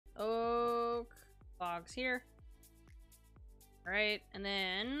logs here. All right, and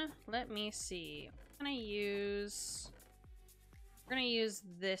then let me see. I'm gonna use. We're gonna use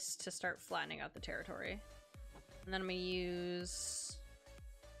this to start flattening out the territory, and then I'm gonna use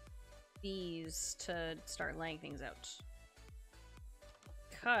these to start laying things out.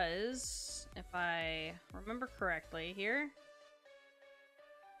 Because if I remember correctly, here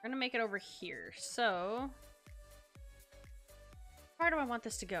we're gonna make it over here. So where do I want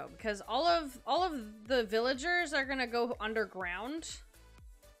this to go? Because all of the villagers are gonna go underground.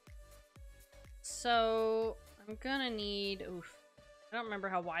 So I'm gonna need, oof, I don't remember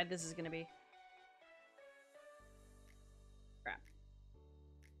how wide this is gonna be.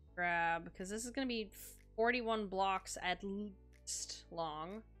 Grab, because this is gonna be 41 blocks at least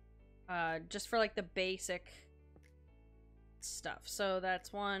long. Just for like the basic stuff. So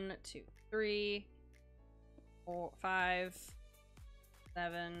that's 1, 2, 3, 4, 5,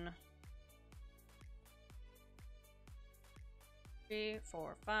 7, 3,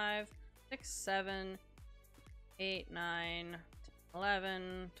 4, 5, 6, 7, 8, 9, 10,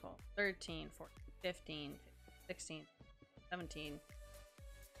 11, 12, 13, 14, 15, 16, 17.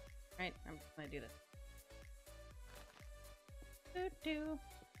 Right, I'm just gonna do this.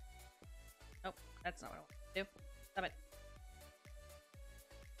 Nope, that's not what I want to do. Stop it.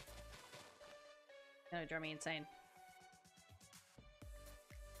 It's gonna drive me insane.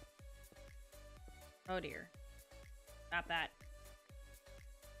 Oh dear. Stop that.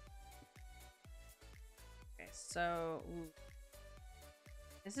 Okay, so ooh.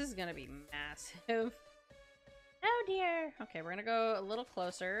 This is gonna be massive. Oh dear. Okay, we're gonna go a little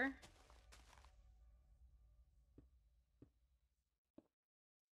closer.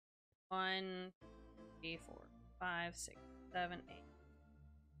 1, 2, 3, 4, 5, 6, 7, 8,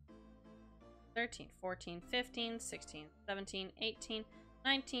 13, 14, 15, 16, 17, 18,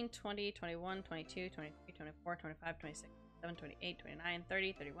 19, 20, 21, 22, 23, 24, 25, 26, 27, 28, 29,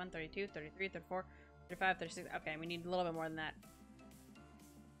 30, 31, 32, 33, 34, 35, 36. Okay, we need a little bit more than that.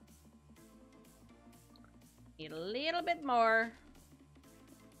 Need a little bit more.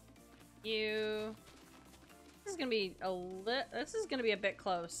 This is gonna be this is gonna be a bit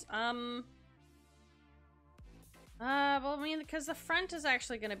close. Well, I mean, because the front is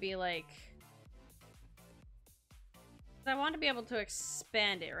actually gonna be like, I want to be able to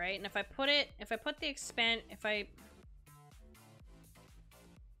expand it, right? And if I put the expand, I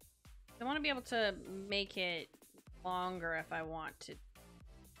want to be able to make it longer if I want to.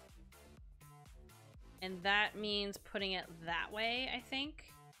 And that means putting it that way, I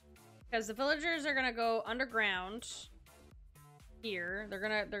think. Because the villagers are gonna go underground here.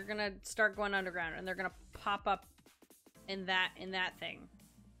 They're gonna start going underground, and they're gonna pop up in that thing.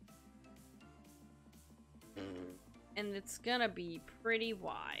 And it's gonna be pretty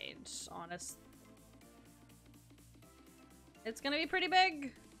wide, honest. It's gonna be pretty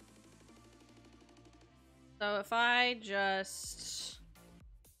big. So if I just,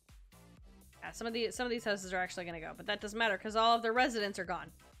 yeah, some of these houses are actually gonna go, but that doesn't matter because all of their residents are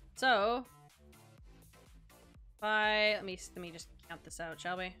gone. So if I let me just count this out,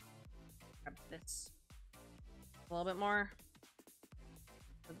 shall we? Grab this a little bit more.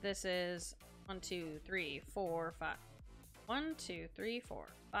 So this is 1, 2, 3, 4, 5. 1, 2, 3, 4,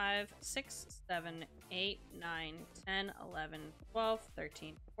 5, 6, 7, 8, 9, 10, 11, 12,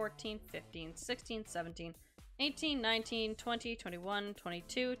 13, 14, 15, 16, 17, 18, 19, 20, 21,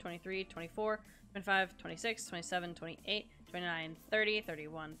 22, 23, 24, 25, 26, 27, 28, 29, 30,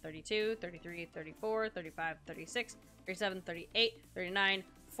 31, 32, 33, 34, 35, 36, 37, 38, 39,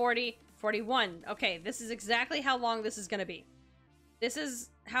 40, 41. Okay, this is exactly how long this is going to be. This is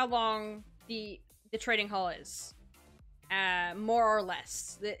how long the trading hall is. More or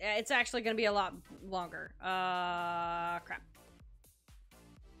less. It's actually going to be a lot longer. Crap.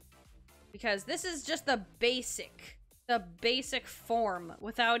 Because this is just the basic form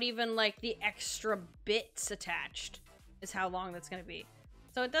without even like the extra bits attached is how long that's going to be.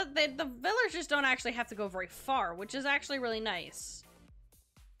 So it does, the villagers don't actually have to go very far, which is actually really nice.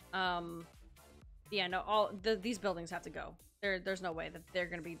 Yeah, no, these buildings have to go. There's no way that they're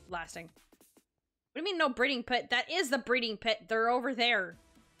going to be lasting. What do you mean no breeding pit? That is the breeding pit. They're over there.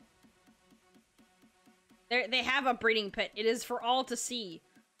 They have a breeding pit. It is for all to see.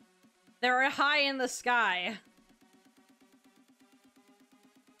 They're high in the sky.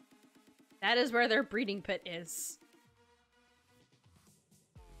 That is where their breeding pit is.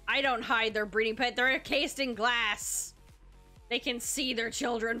 I don't hide their breeding pit. They're encased in glass. They can see their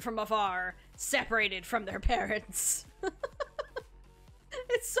children from afar, separated from their parents.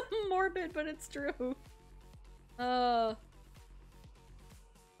 It's so morbid, but it's true.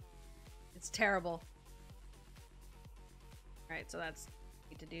 It's terrible. Alright, so that's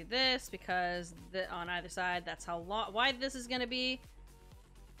need to do this because on either side, that's how wide this is gonna be.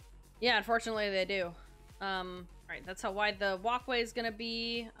 Yeah, unfortunately they do. Alright, that's how wide the walkway is gonna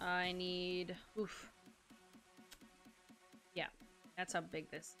be. I need... Oof. Yeah, that's how big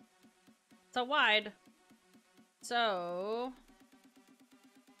this... It's how wide. So...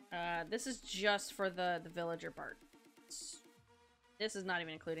 this is just for the villager part. This is not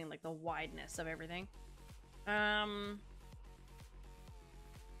even including, like, the wideness of everything. I'm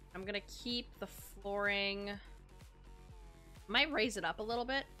gonna keep the flooring... Might raise it up a little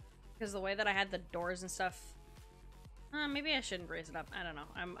bit. Because the way that I had the doors and stuff... maybe I shouldn't raise it up. I don't know.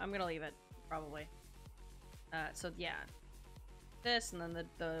 I'm gonna leave it, probably. So, yeah. This, and then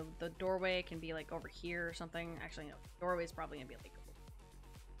the doorway can be, like, over here or something. Actually, no. The doorway's probably gonna be, like...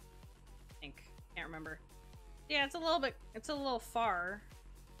 I think. Can't remember. Yeah, it's a little bit... It's a little far.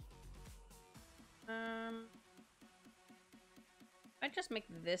 I'd just make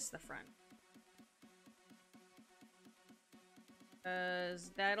this the front.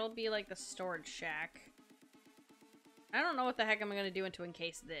 Because that'll be like the storage shack. I don't know what the heck I'm gonna do to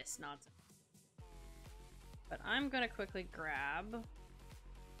encase this nonsense. But I'm gonna quickly grab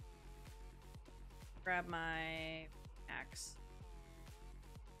my axe.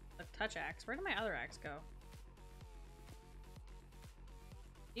 A touch axe. Where did my other axe go?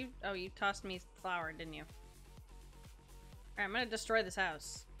 Oh, you tossed me flour, didn't you? Alright, I'm gonna destroy this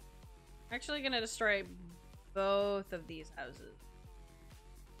house. I'm actually gonna destroy both of these houses.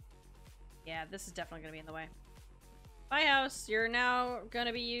 Yeah, this is definitely gonna be in the way. Bye, house. You're now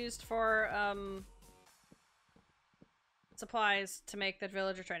gonna be used for, supplies to make the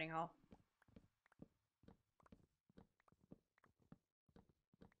villager trading hall.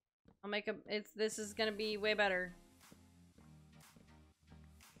 I'll make a... This is gonna be way better.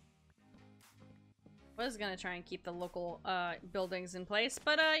 Was gonna try and keep the local, buildings in place,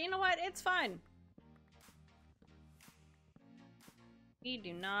 but, you know what? It's fine. We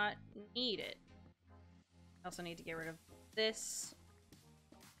do not need it. I also need to get rid of this.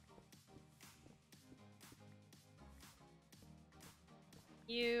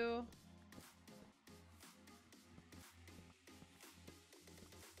 You.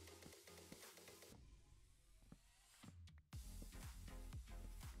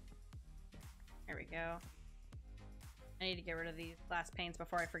 There we go. I need to get rid of these glass panes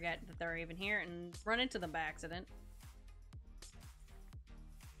before I forget that they're even here and run into them by accident.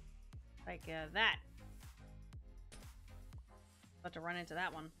 Like, that. About to run into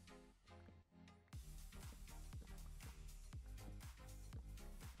that one.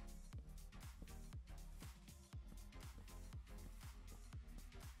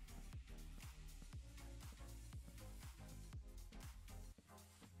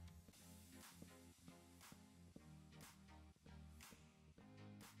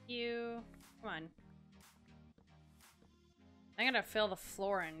 You. Come on. I'm gonna fill the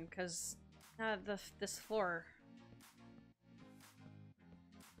floor in, because this floor.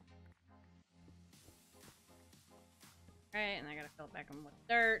 Right, and I gotta fill it back in with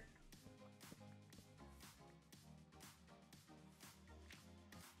dirt.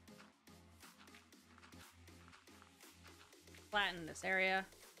 Flatten this area.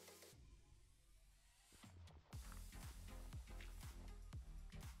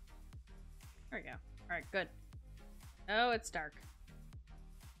 There we go. Alright, good. Oh, it's dark.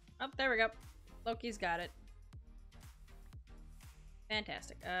 Oh, there we go. Loki's got it.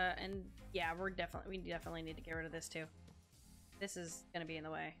 Fantastic. And yeah, we definitely need to get rid of this too. This is gonna be in the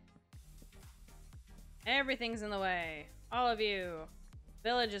way. Everything's in the way. All of you.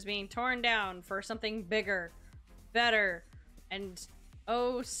 Village is being torn down for something bigger, better, and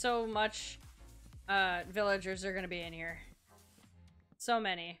oh so much villagers are gonna be in here. So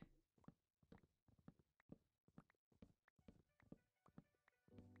many.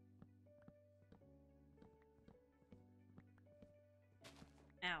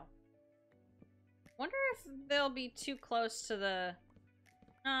 Ow. Wonder if they'll be too close to the...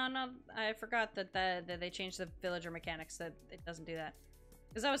 Oh, no, I forgot that they changed the villager mechanics, that it doesn't do that.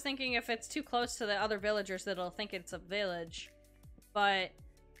 Because I was thinking if it's too close to the other villagers that it'll think it's a village. But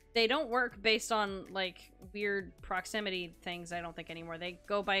they don't work based on, like, weird proximity things, I don't think, anymore. They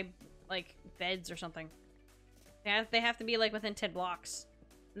go by, like, beds or something. They have to be, like, within 10 blocks.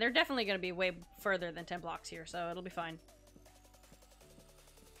 And they're definitely going to be way further than 10 blocks here, so it'll be fine.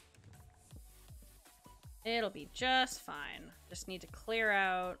 It'll be just fine. Just need to clear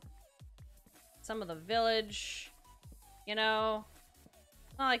out some of the village. You know,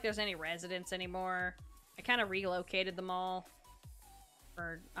 not like there's any residents anymore. I kind of relocated them all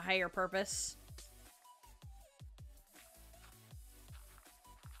for a higher purpose.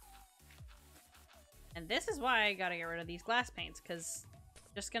 And this is why I gotta get rid of these glass panes, because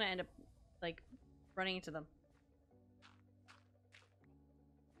I'm just gonna end up, like, running into them.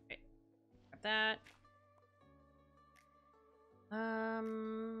 Okay. Grab that.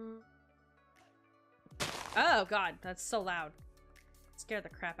 Oh god, that's so loud. It scared the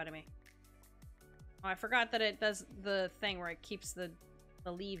crap out of me. Oh, I forgot that it does the thing where it keeps the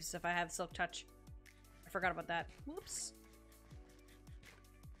leaves if I have silk touch. I forgot about that. Whoops.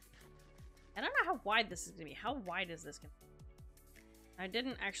 I don't know how wide this is gonna be. How wide is this gonna be? I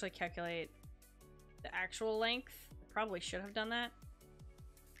didn't actually calculate the actual length. I probably should have done that.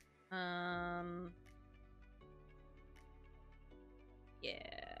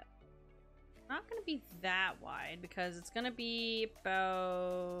 Yeah. Not gonna be that wide because it's gonna be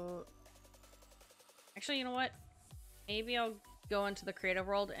about... Actually, you know what? Maybe I'll go into the creative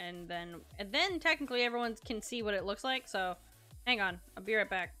world and then technically everyone can see what it looks like. So hang on, I'll be right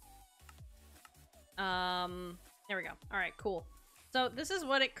back. There we go. All right, cool. So this is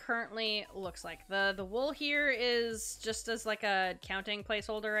what it currently looks like. The wool here is just as like a counting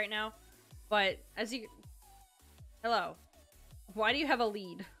placeholder right now, but as you... Hello. Why do you have a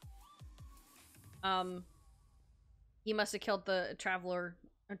lead? He must have killed the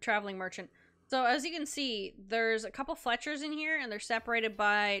traveling merchant. So as you can see, there's a couple Fletchers in here and they're separated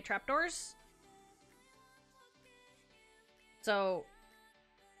by trapdoors. So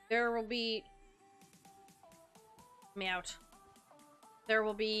there will be... me out. There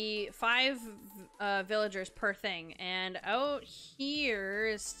will be 5 villagers per thing, and out here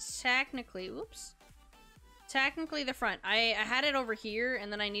is technically, oops, technically the front. I had it over here, and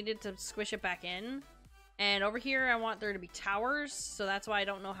then I needed to squish it back in. And over here, I want there to be towers, so that's why I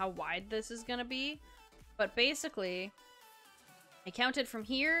don't know how wide this is gonna be. But basically, I counted from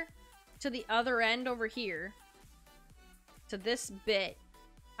here to the other end over here to this bit,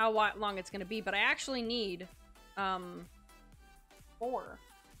 how long it's gonna be. But I actually need 4.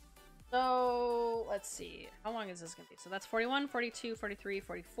 So let's see, how long is this gonna be? So that's 41, 42, 43,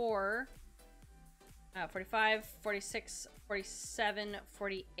 44, 45, 46, 47,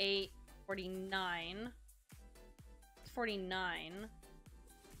 48, 49. 49.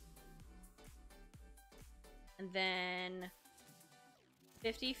 And then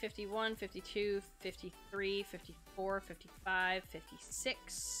 50, 51, 52, 53, 54, 55,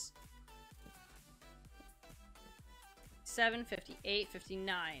 56. 57, 58,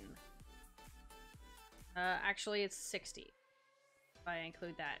 59. Actually, it's 60. If I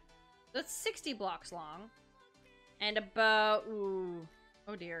include that. That's 60 blocks long. And about... Ooh.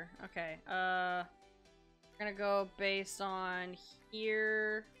 Oh dear. Okay. We're gonna go based on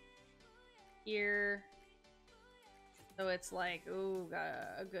here. Here. So it's like... Ooh,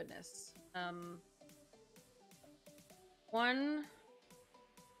 goodness. 1...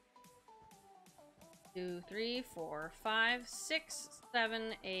 2, 3, 4, 5, 6,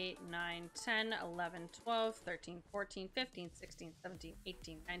 7, 8, 9, 10, 11, 12, 13, 14, 15, 16, 17,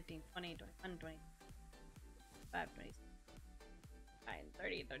 18, 19, 20, 21, 25, 26,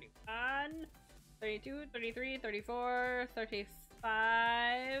 30, 31, 32, 33, 34,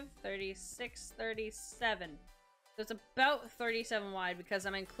 35, 36, 37. So it's about 37 wide because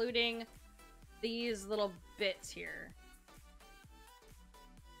I'm including these little bits here.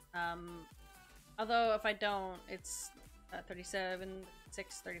 Although if I don't, it's 37,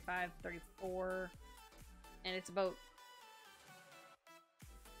 6, 35, 34, and it's about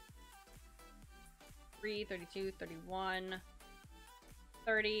 3, 32, 31,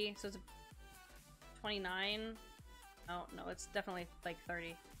 30, so it's 29. Oh, no, it's definitely like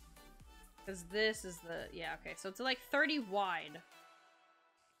 30. Because this is the, yeah, okay, so it's like 30 wide.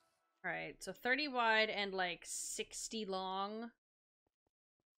 Alright, so 30 wide and like 60 long.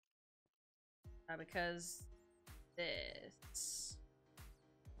 Because this...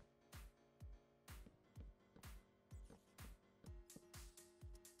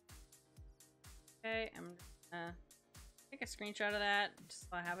 Okay, I'm just gonna take a screenshot of that, just so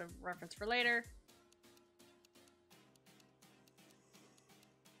I have a reference for later.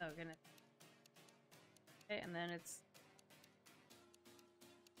 Oh, goodness. Okay, and then it's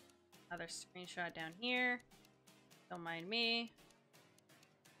another screenshot down here. Don't mind me.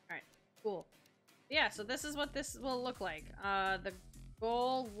 Alright, cool. Yeah, so this is what this will look like. The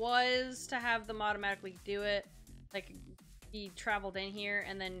goal was to have them automatically do it. Like, he traveled in here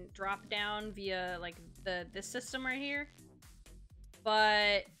and then drop down via, like, this system right here.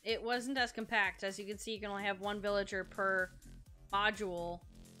 But it wasn't as compact. As you can see, you can only have 1 villager per module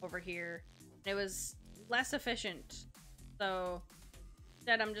over here. And it was less efficient. So,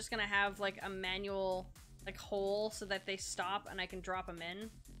 instead I'm just gonna have, like, a manual, like, hole so that they stop and I can drop them in.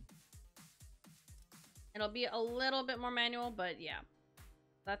 It'll be a little bit more manual, but yeah.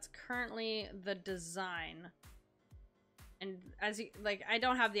 That's currently the design. And as you, like, I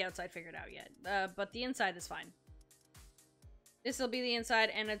don't have the outside figured out yet, but the inside is fine. This will be the inside,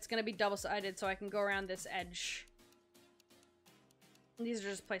 and it's going to be double-sided, so I can go around this edge. And these are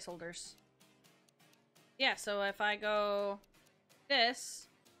just placeholders. Yeah, so if I go this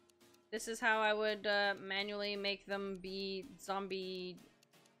is how I would manually make them be zombie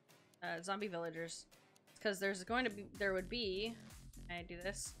villagers. Because there would be, can I do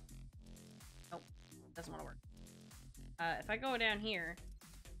this? Nope, doesn't want to work. If I go down here,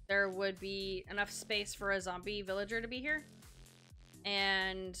 there would be enough space for a zombie villager to be here.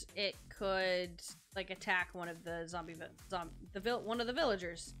 And it could, like, attack one of the one of the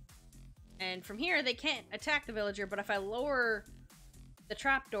villagers. And from here, they can't attack the villager, but if I lower the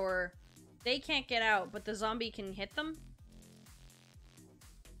trapdoor, they can't get out, but the zombie can hit them.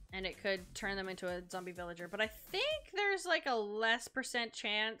 And it could turn them into a zombie villager. But I think there's, like, a less %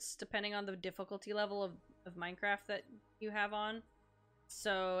 chance, depending on the difficulty level of Minecraft that you have on.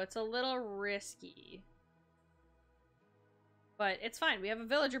 So it's a little risky. But it's fine. We have a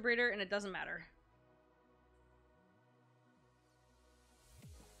villager breeder, and it doesn't matter.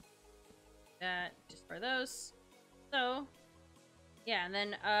 That, just for those. So, yeah, and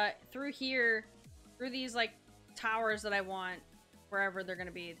then through here, through these, like, towers that I want, wherever they're going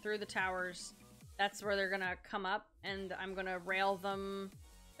to be, through the towers, that's where they're going to come up, and I'm going to rail them,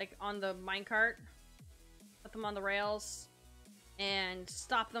 like, on the minecart. Put them on the rails, and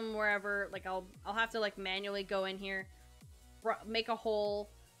stop them wherever, like, I'll have to, like, manually go in here, make a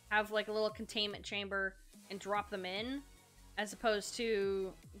hole, have like a little containment chamber, and drop them in, as opposed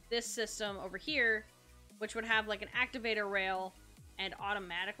to this system over here, which would have like an activator rail and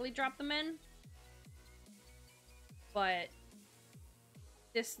automatically drop them in. But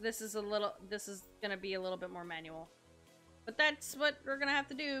this is gonna be a little bit more manual. But that's what we're gonna have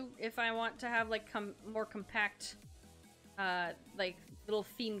to do if I want to have like more compact, like little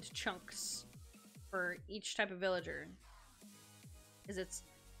themed chunks for each type of villager. Is it's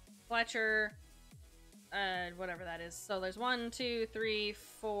Fletcher, whatever that is. So there's 1, 2, 3,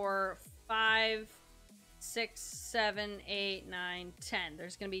 4, 5, 6, 7, 8, 9, 10.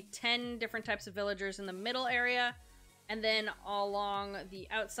 There's gonna be 10 different types of villagers in the middle area, and then along the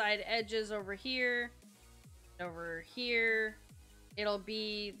outside edges over here, it'll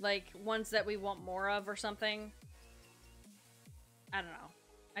be like ones that we want more of or something. I don't know.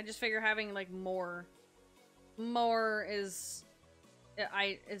 I just figure having like more is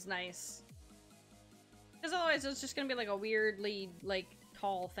nice, because otherwise it's just gonna be like a weirdly like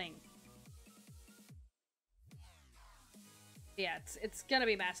tall thing. Yeah, it's gonna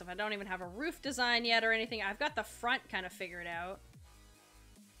be massive. I don't even have a roof design yet or anything. I've got the front kind of figured out.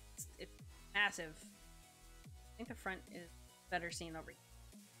 It's massive. I think the front is better seen over here.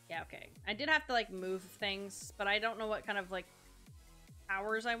 Yeah, okay. I did have to like move things, but I don't know what kind of like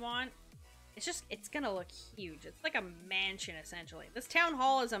towers I want. It's gonna look huge. It's like a mansion, essentially. This town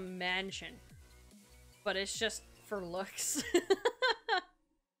hall is a mansion, but it's just for looks.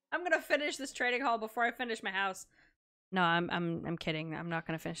 I'm gonna finish this trading hall before I finish my house. No, I'm kidding. I'm not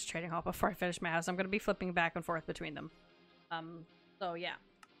gonna finish the trading hall before I finish my house. I'm gonna be flipping back and forth between them. So yeah.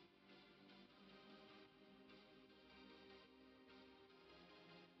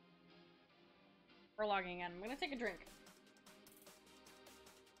 We're logging in. I'm gonna take a drink.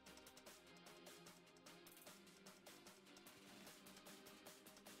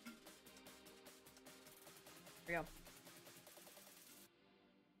 There we go.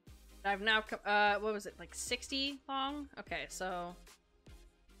 I've now, what was it, like 60 long? Okay, so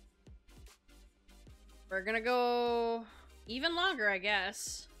we're gonna go even longer, I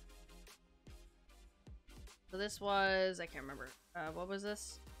guess. So this was, I can't remember, what was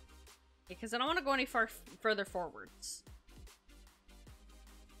this? Because I don't want to go any further forwards.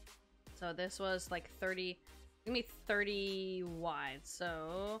 So this was like 30, give me 30 wide.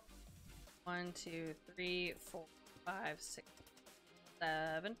 So 1, 2, 3, 4, 5, 6,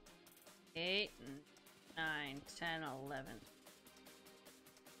 7, 8, 9, 10, 11.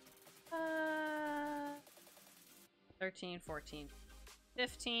 13, 14,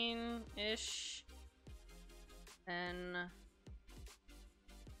 15-ish. Then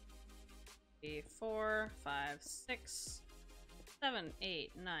 3, 4, 5, 6, 7,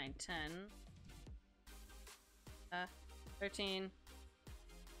 8, 9, 10. 13,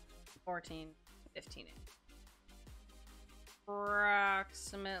 14, 15.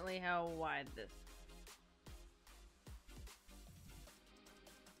 Approximately how wide this.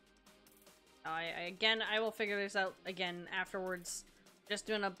 I will figure this out again afterwards. Just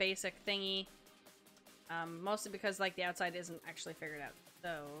doing a basic thingy. Mostly because, like, the outside isn't actually figured out.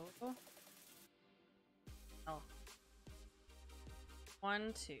 So... Oh.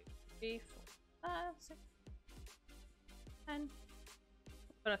 1, 2, 3, 4, 5, 6, 10.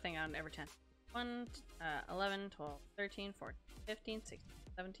 Put a thing on every 10. 11, 12, 13, 14, 15, 16,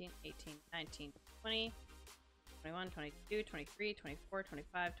 17, 18, 19, 20, 21, 22, 23, 24,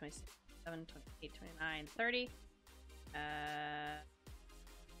 25, 26, 27, 28, 29, 30.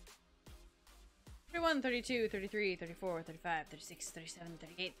 31, 32, 33, 34, 35, 36, 37,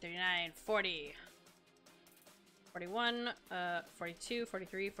 38, 39, 40. 41, 42,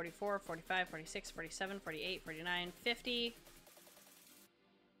 43, 44, 45, 46, 47, 48, 49, 50.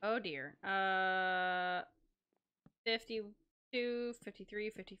 Oh dear. 52, 53,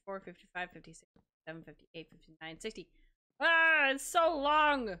 54, 55, 56, 57, 58, 59, 60. Ah, it's so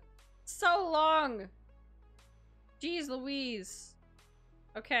long! So long! Jeez Louise.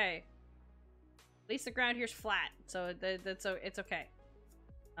 Okay. At least the ground here's flat, so it's okay.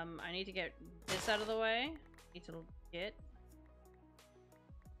 I need to get this out of the way. Need to get...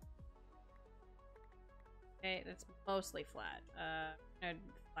 Okay, that's mostly flat. I'm gonna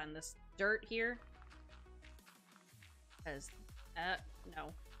find this dirt here. Because,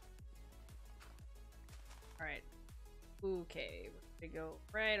 no. Alright. Okay, we're gonna go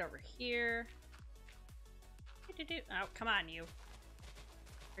right over here. Oh, come on, you.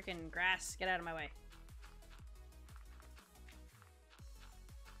 Freaking grass, get out of my way.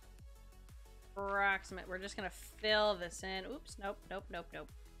 Approximate. We're just gonna fill this in. Oops, nope, nope, nope, nope.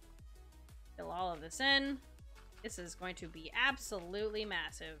 Fill all of this in. This is going to be absolutely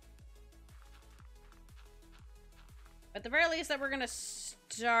massive. At the very least, that we're gonna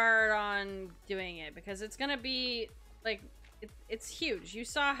start on doing it, because it's gonna be, like, it's huge. You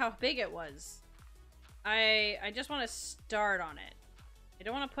saw how big it was. I just want to start on it. I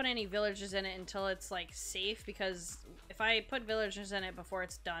don't want to put any villagers in it until it's, like, safe, because if I put villagers in it before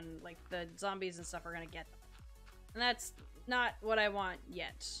it's done, like, the zombies and stuff are gonna get them. And that's not what I want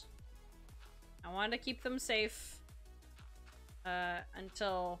yet. I want to keep them safe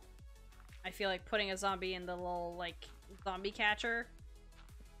until I feel like putting a zombie in the little, like, zombie catcher.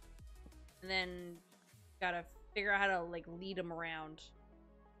 And then gotta figure out how to, like, lead them around.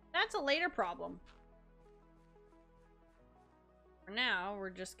 That's a later problem. For now,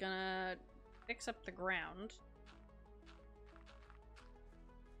 we're just gonna fix up the ground.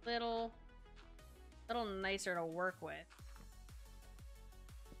 Little nicer to work with.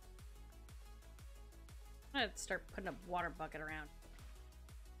 I'm gonna start putting a water bucket around.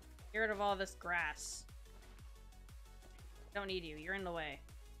 Get rid of all this grass. Don't need you. You're in the way.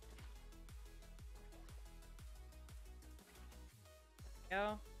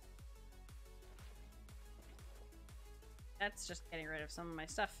 Go. That's just getting rid of some of my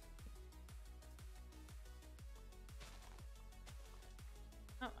stuff.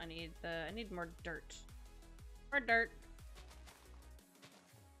 Oh, I need more dirt. More dirt.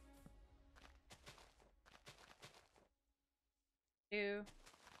 Oops.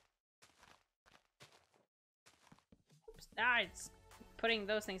 Ah, it's putting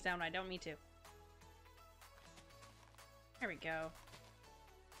those things down when I don't mean to. There we go.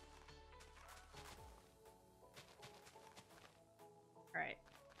 Alright.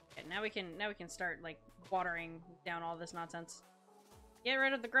 Okay, now we can start, like, watering down all this nonsense. Get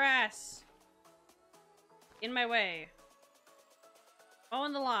rid of the grass! In my way.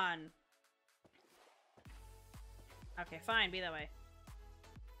 Mowing the lawn. Okay, fine, be that way.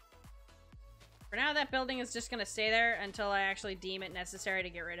 For now, that building is just gonna stay there until I actually deem it necessary to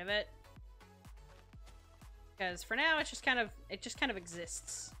get rid of it. Because for now, it just kind of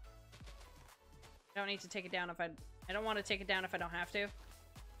exists. I don't need to take it down if I don't want to take it down if I don't have to.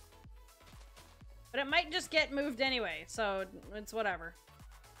 But it might just get moved anyway, so it's whatever.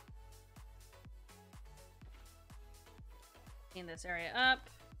 Clean this area up.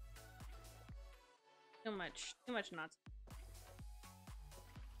 Too much nonsense.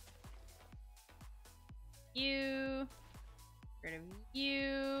 You. Get rid of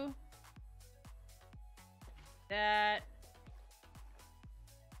you. That.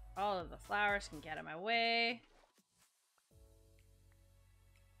 All of the flowers can get out of my way.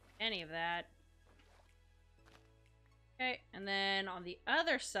 Any of that. Okay, and then on the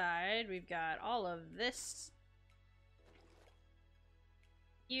other side, we've got all of this.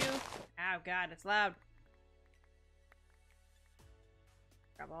 You. Oh god, it's loud.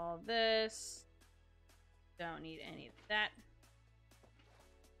 Grab all of this. Don't need any of that.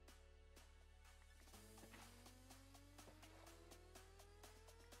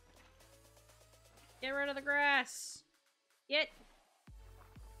 Get rid of the grass. Get.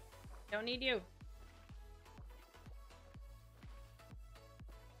 Don't need you.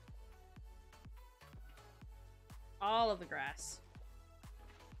 all of the grass.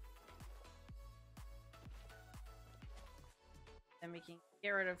 Then we can get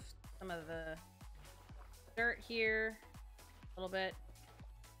rid of some of the dirt here a little bit.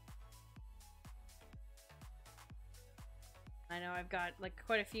 I know I've got like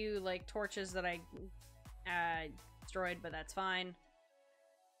quite a few like torches that I destroyed, but that's fine.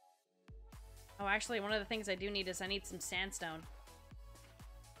 Oh, actually, one of the things I do need is I need some sandstone.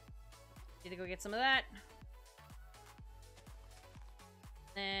 Need to go get some of that.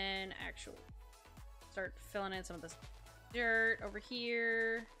 Then actually start filling in some of this dirt over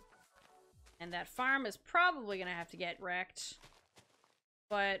here. And that farm is probably gonna have to get wrecked.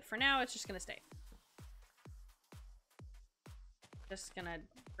 But for now, it's just gonna stay. Just gonna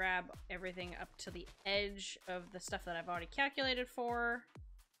grab everything up to the edge of the stuff that I've already calculated for.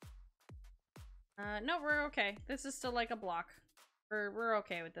 No, we're okay. This is still like a block. We're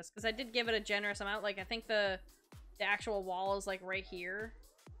okay with this because I did give it a generous amount. Like I think the actual wall is like right here,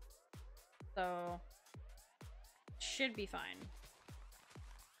 so should be fine.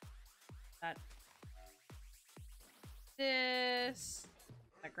 That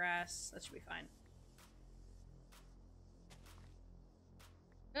grass, that should be fine.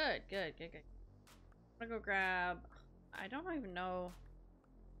 Good. I'm gonna go grab. I don't even know.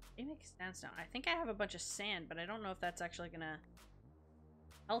 They make sandstone. I think I have a bunch of sand, but I don't know if that's actually gonna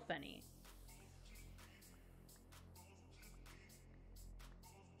help any.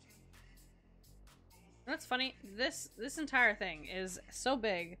 That's funny. This entire thing is so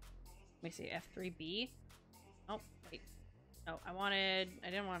big. Let me see. F3B. Oh wait. No, I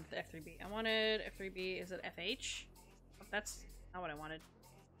didn't want the F3B. I wanted F3B. Is it FH? Oh, that's not what I wanted.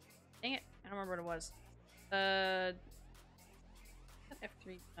 Dang it. I don't remember what it was.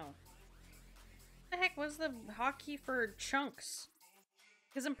 F3. No. What the heck was the hotkey for chunks?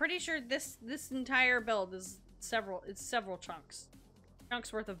 Because I'm pretty sure this entire build is several chunks.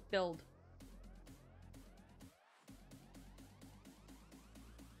 Chunks worth of build.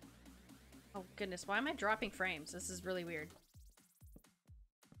 Oh goodness, why am I dropping frames? This is really weird.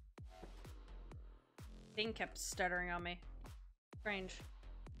 Thing kept stuttering on me. Strange.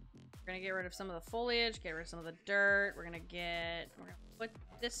 We're gonna get rid of some of the foliage, get rid of some of the dirt. We're gonna put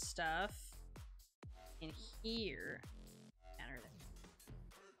this stuff in here.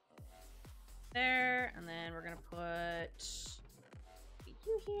 There, and then we're gonna put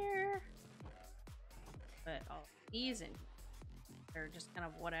you here. Put all these in. They're just kind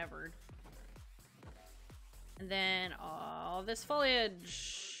of whatever. And then all this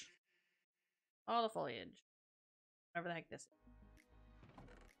foliage. All the foliage. Whatever the heck this is.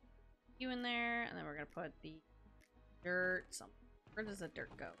 You in there, and then we're gonna put the dirt. Where does the dirt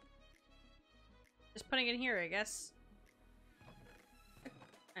go? Just putting it here, I guess.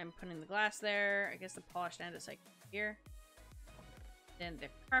 I'm putting the glass there. I guess the polished andesite here. Then the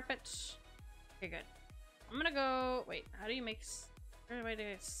carpet. Okay, good. I'm gonna go. Wait, how do you make? Where do I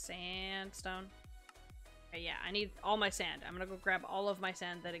do sandstone? Okay, yeah, I need all my sand. I'm gonna go grab all of my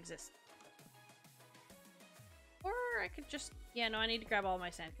sand that exists. Or I could just. Yeah, no, I need to grab all my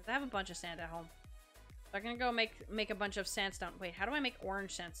sand because I have a bunch of sand at home. So I'm gonna go make a bunch of sandstone. Wait, how do I make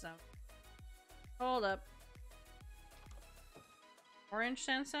orange sandstone? Hold up. Orange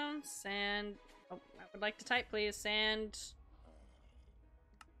sandstone? Sand. Oh, I would like to type, please. Sand.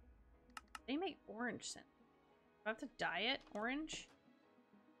 They make orange sand. Do I have to dye it orange?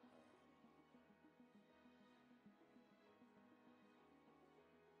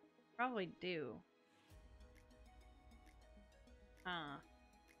 Probably do. Huh.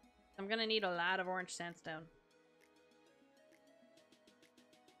 I'm gonna need a lot of orange sandstone.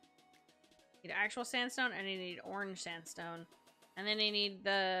 Need actual sandstone and I need orange sandstone. And then I need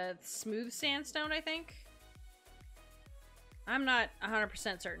the smooth sandstone, I think. I'm not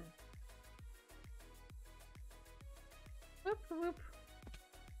 100% certain. Whoop, whoop.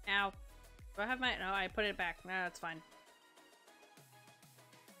 Ow. Do I have my... No, I put it back. No, that's fine.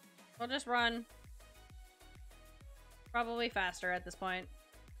 We'll just run. Probably faster at this point.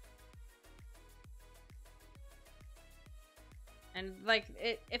 And, like,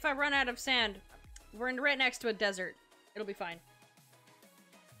 if I run out of sand, we're right next to a desert. It'll be fine.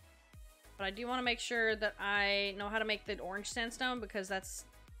 But I do want to make sure that I know how to make the orange sandstone because that's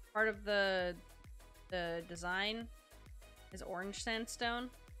part of the design is orange sandstone.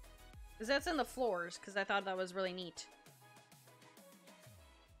 Because that's in the floors, because I thought that was really neat.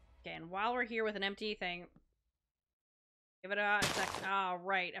 Okay, and while we're here with an empty thing, give it a second. Oh,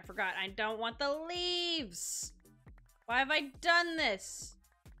 right, I forgot. I don't want the leaves! Why have I done this?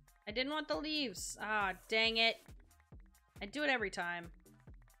 I didn't want the leaves. Ah, dang it. I do it every time.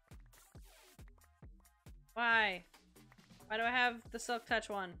 Why? Why do I have the Silk Touch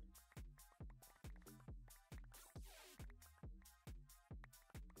one?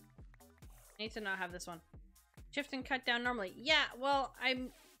 I need to not have this one. Shift and cut down normally. Yeah, well,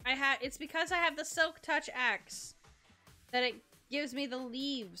 it's because I have the Silk Touch axe that it gives me the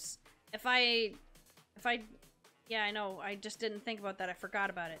leaves. Yeah, I know. I just didn't think about that. I forgot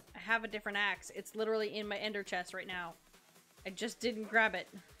about it. I have a different axe. It's literally in my ender chest right now. I just didn't grab it.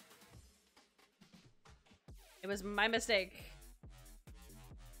 It was my mistake.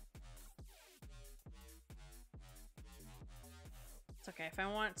 It's okay. If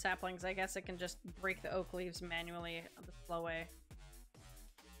I want saplings, I guess I can just break the oak leaves manually the slow way.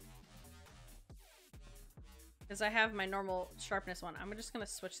 Because I have my normal sharpness one. I'm just gonna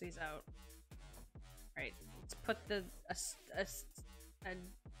switch these out. Right. Let's put the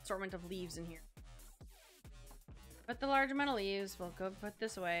assortment of leaves in here. Put the large amount of leaves. We'll go put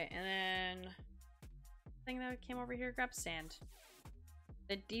this away, and then thing that came over here, grab sand.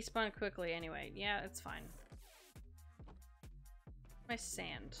 It despawned quickly anyway. Yeah, it's fine. My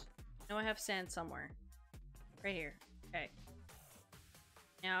sand. I know I have sand somewhere. Right here. Okay.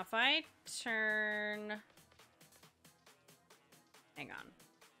 Now if I turn... Hang on.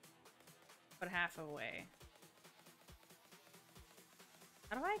 Put half away.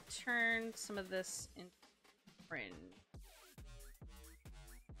 How do I turn some of this into orange?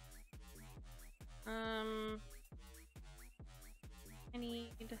 I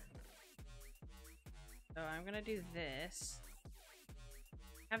need... So I'm gonna do this.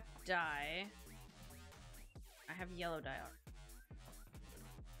 I have dye. I have yellow dye already.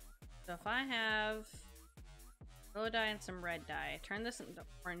 So if I have yellow dye and some red dye, turn this into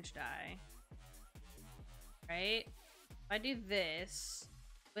orange dye. Right? If I do this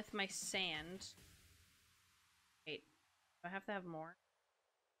with my sand... Wait, do I have to have more?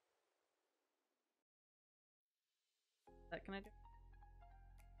 What can I do?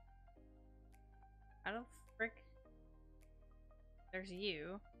 How the frick? There's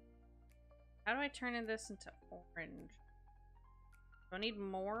you. How do I turn this into orange? Do I need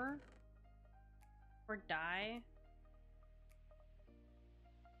more? Or dye?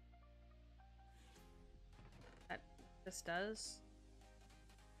 That this does?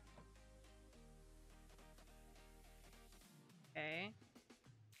 Okay.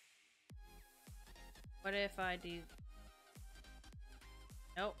 What if I do...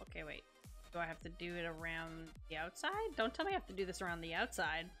 Nope, okay, wait. Do I have to do it around the outside? Don't tell me I have to do this around the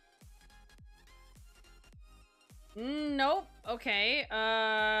outside. Nope. Okay.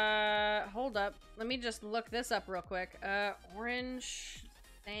 Hold up. Let me just look this up real quick. Orange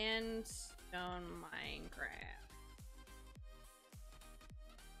sandstone Minecraft.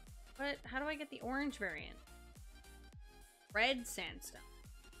 What? How do I get the orange variant? Red sandstone.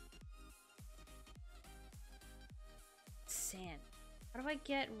 Sand. How do I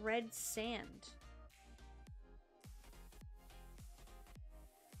get red sand?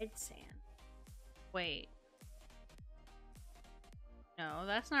 Red sand. Wait. No,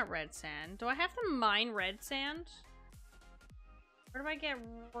 that's not red sand. Do I have to mine red sand? Where do I get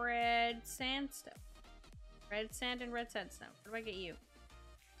red sandstone? Red sand and red sandstone. Where do I get you?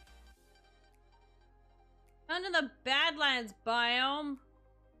 Found in the Badlands biome.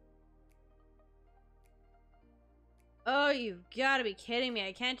 Oh, you've got to be kidding me.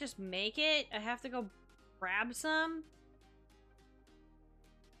 I can't just make it? I have to go grab some?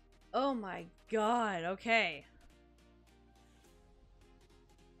 Oh my god, okay.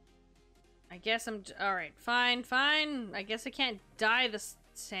 I guess I'm... Alright, fine, fine. I guess I can't dye the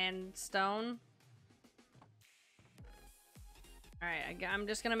sandstone. Alright, I'm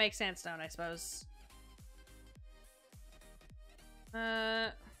just gonna make sandstone, I suppose.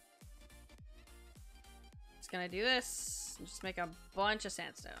 Just gonna do this. Just make a bunch of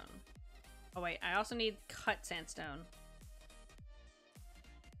sandstone. Oh wait, I also need cut sandstone.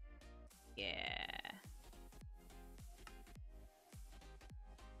 Yeah.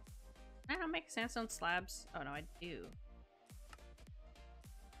 I don't make sandstone slabs. Oh no, I do.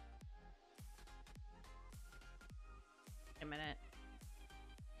 Wait a minute.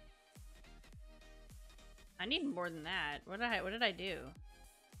 I need more than that. What did I do?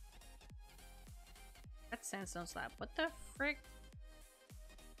 That's sandstone slab. What the frick?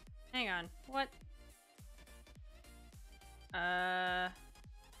 Hang on. What? What have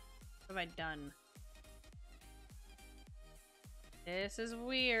I done? This is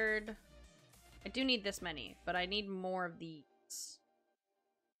weird. I do need this many, but I need more of these.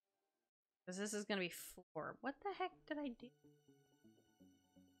 Because this is gonna be 4. What the heck did I do?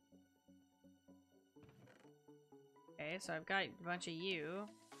 Okay, so I've got a bunch of you.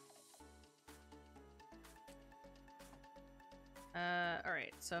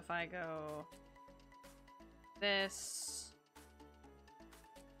 Alright, so if I go this,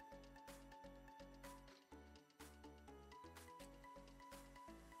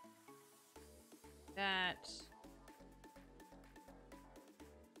 that,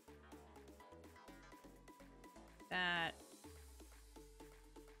 that.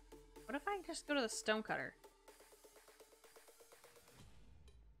 What if I just go to the stonecutter?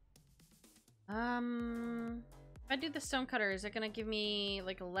 If I do the stonecutter, is it gonna give me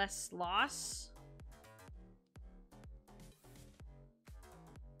like less loss?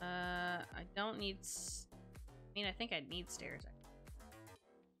 I don't need. I mean, I think I'd need stairs.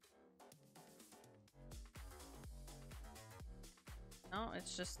 No,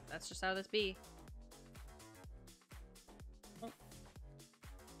 it's just that's just how this be. Oh.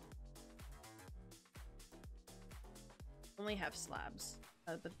 Only have slabs,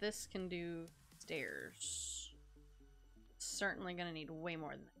 but this can do stairs. Certainly gonna need way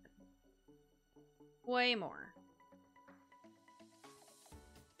more than that. Way more.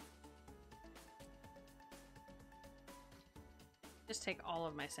 Just take all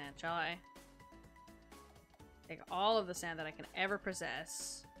of my sand, shall I? Take all of the sand that I can ever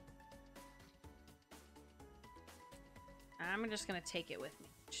possess. I'm just gonna take it with me.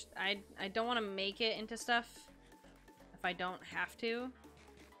 I don't want to make it into stuff if I don't have to,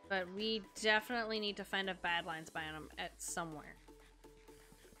 but we definitely need to find a Badlands biome at somewhere.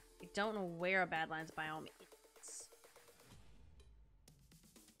 I don't know where a Badlands biome is.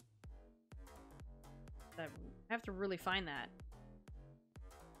 I have to really find that.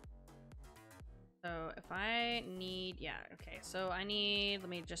 So if I need, yeah, okay, so I need, let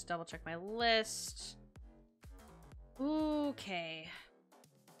me just double check my list. Okay.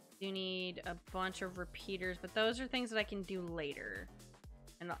 Do need a bunch of repeaters, but those are things that I can do later.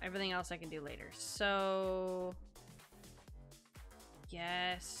 And everything else I can do later. So,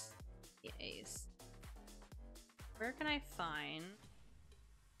 yes. Yes. Where can I find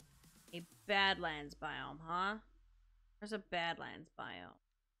a Badlands biome, huh? Where's a Badlands biome?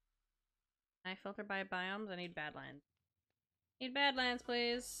 Can I filter by biomes? I need Badlands. Need Badlands,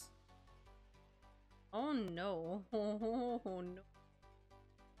 please. Oh no. Oh no.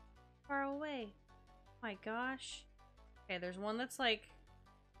 Far away. Oh my gosh. Okay, there's one that's like...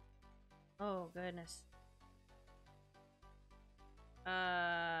 Oh goodness.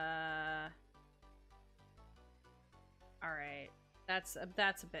 Alright. That's a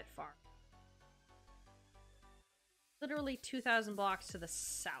bit far. Literally 2,000 blocks to the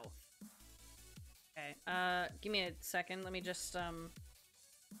south. Okay, give me a second. Let me just, I'm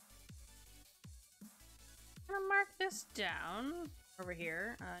gonna mark this down over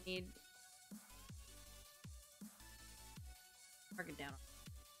here. Need... Mark it down.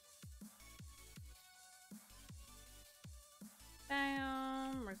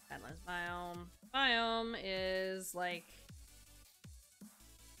 Biome, where's Badlands biome? Biome is like...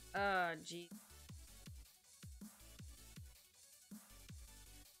 gee.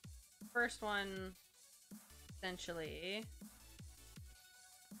 First one, essentially,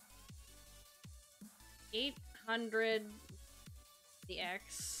 800 the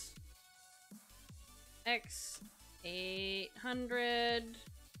X 800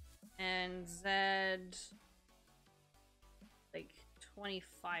 and Z like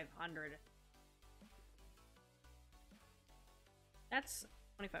 2,500. That's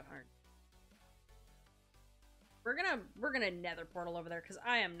 2,500. We're gonna nether portal over there because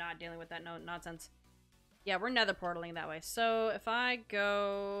I am not dealing with that nonsense. Yeah, we're nether portaling that way. So if I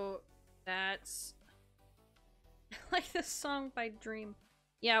go, that's like this song by Dream.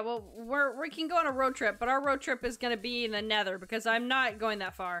 Yeah, well, we can go on a road trip, but our road trip is gonna be in the nether because I'm not going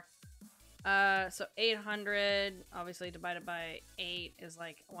that far. So 800 obviously divided by 8 is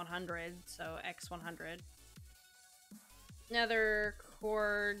like 100, so x 100. Nether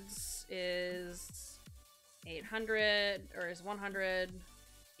cords is 800, or is 100,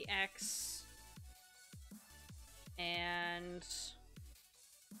 the X, and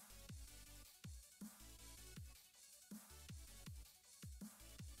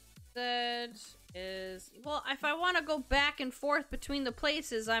Z is, well, if I want to go back and forth between the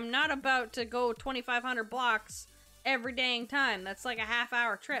places, I'm not about to go 2,500 blocks every dang time. That's like a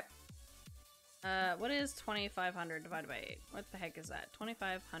half-hour trip. What is 2,500 divided by 8? What the heck is that?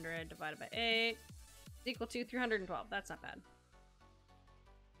 2,500 divided by 8 is equal to 312. That's not bad.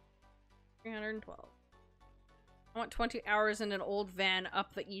 312. I want 20 hours in an old van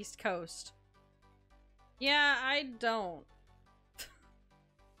up the East Coast. Yeah, I don't.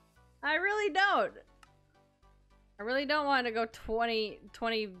 I really don't. I really don't want to go 20,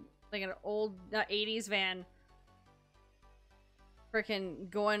 like an old 80s van. Frickin'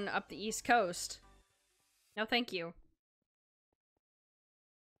 going up the East Coast. No, thank you. I'm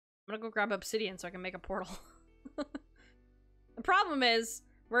gonna go grab obsidian so I can make a portal. The problem is,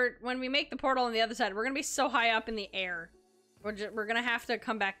 when we make the portal on the other side, we're gonna be so high up in the air. We're gonna have to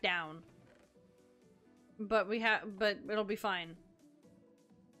come back down. But but it'll be fine.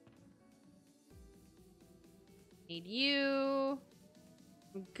 Need you.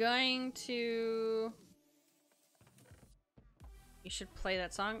 I'm going to... You should play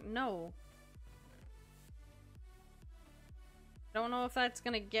that song? No. I don't know if that's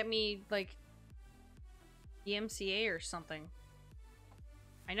gonna get me, like, DMCA or something.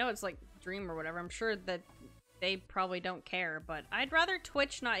 I know it's like Dream or whatever. I'm sure that they probably don't care, but I'd rather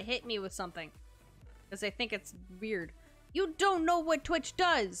Twitch not hit me with something. Because they think it's weird. You don't know what Twitch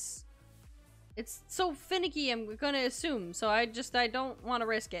does! It's so finicky, I'm gonna assume, so I don't want to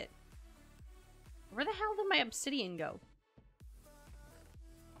risk it. Where the hell did my obsidian go?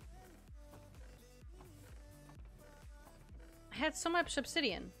 I had so much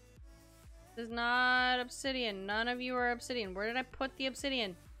obsidian. This is not obsidian. None of you are obsidian. Where did I put the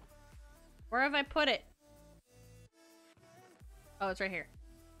obsidian? Where have I put it? Oh, it's right here.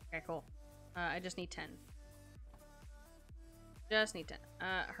 Okay, cool. I just need 10. Just need 10.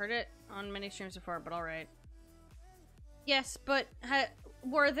 Heard it on many streams before, but alright. Yes, but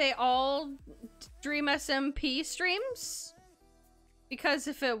were they all Dream SMP streams? Because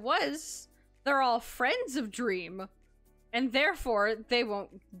if it was, they're all friends of Dream. And therefore, they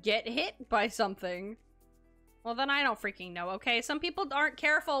won't get hit by something. Well, then I don't freaking know, okay? Some people aren't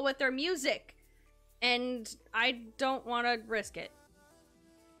careful with their music. And I don't want to risk it.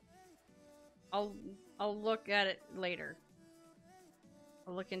 I'll look at it later.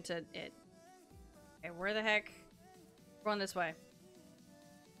 I'll look into it. Okay, where the heck? We're going this way.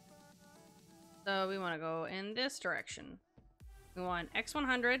 So we want to go in this direction. We want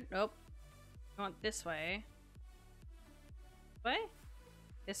X100. Nope. We want this way. Way?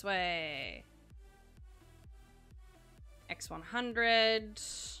 This way.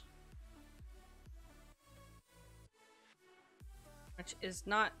 X100. Which is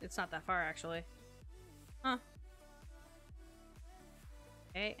not, it's not that far actually. Huh.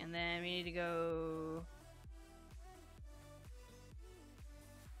 Okay, and then we need to go...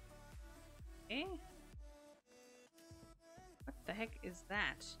 Okay. What the heck is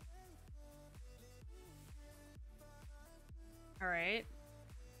that? Alright.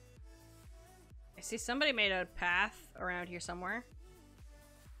 I see somebody made a path around here somewhere.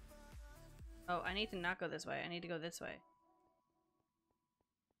 Oh, I need to not go this way. I need to go this way.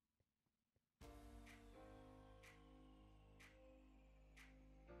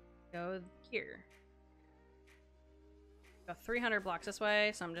 Go here. Go 300 blocks this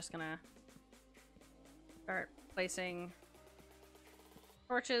way, so I'm just gonna start placing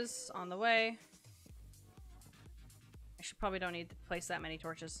torches on the way. I should probably don't need to place that many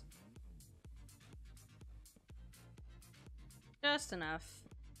torches. Just enough.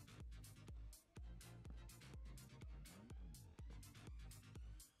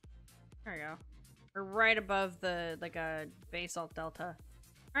 There we go. We're right above the, like, a basalt delta.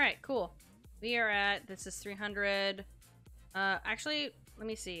 Alright, cool. We are at, this is 300. Actually, let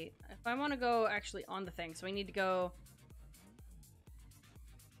me see. If I want to go actually on the thing, so we need to go...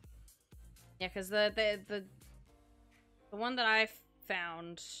 Yeah, because the one that I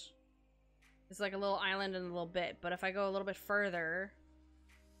found is like a little island in a little bit, but if I go a little bit further,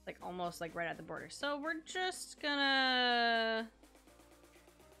 like almost like right at the border. So we're just gonna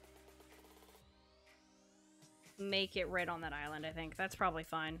make it right on that island, I think. That's probably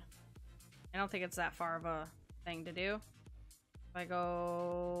fine. I don't think it's that far of a thing to do. If I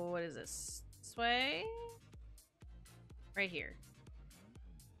go, what is this? This way? Right here.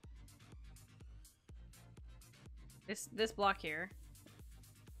 This block here.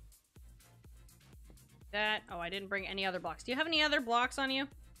 That, oh, I didn't bring any other blocks. Do you have any other blocks on you? Do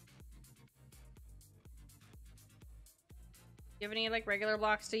you have any, like, regular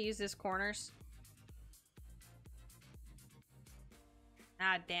blocks to use as corners?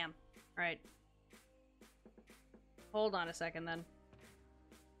 Ah, damn. Alright. Hold on a second, then.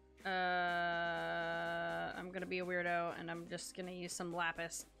 I'm gonna be a weirdo, and I'm just gonna use some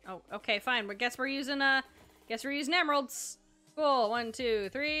lapis. Oh, okay, fine. But guess we're using, emeralds. Cool. 1, 2,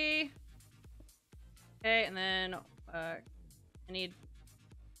 3. Okay, and then, I need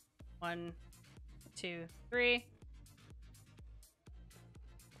 1, 2, 3.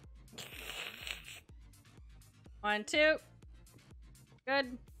 One, two.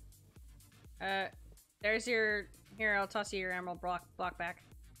 Good. There's your... Here, I'll toss you your emerald block back.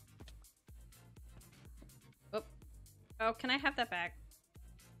 Oop. Oh, can I have that back?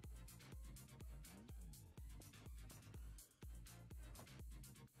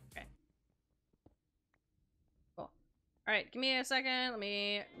 Okay. Cool. Alright, give me a second. Let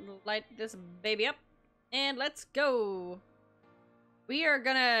me light this baby up. And let's go. We are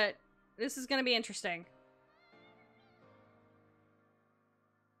gonna... This is gonna be interesting.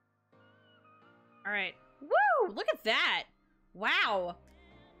 Alright. Woo! Look at that! Wow!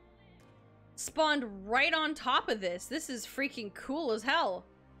 Spawned right on top of this. This is freaking cool as hell.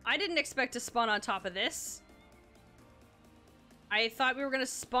 I didn't expect to spawn on top of this. I thought we were gonna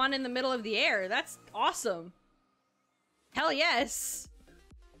spawn in the middle of the air. That's awesome. Hell yes!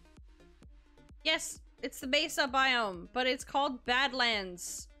 Yes, it's the Mesa biome, but it's called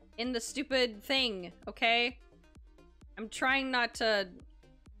Badlands in the stupid thing, okay? I'm trying not to...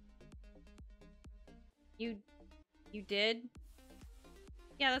 You did?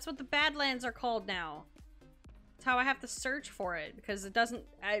 Yeah, that's what the Badlands are called now. That's how I have to search for it, because it doesn't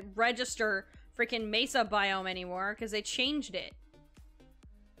register freaking Mesa biome anymore, because they changed it.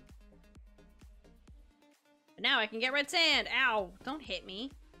 But now I can get red sand! Ow! Don't hit me.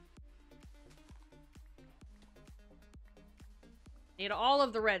 I need all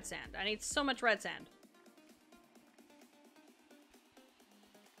of the red sand. I need so much red sand.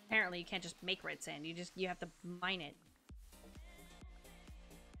 Apparently you can't just make red sand, you have to mine it.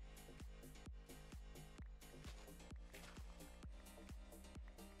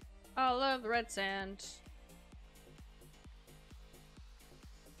 All of the red sand.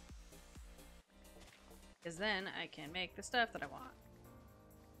 Because then I can make the stuff that I want.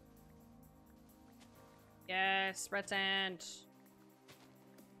 Yes, red sand.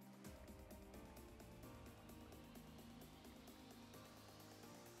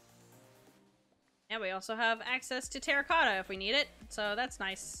 And we also have access to terracotta if we need it, so that's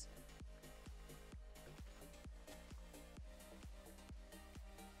nice.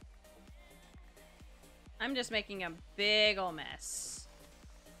 I'm just making a big ol' mess.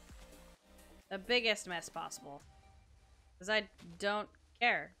 The biggest mess possible. Because I don't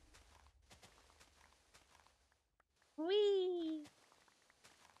care. Whee!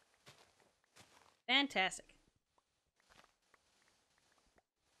 Fantastic.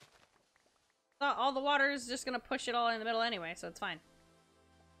 All the water is just gonna push it all in the middle anyway, so it's fine.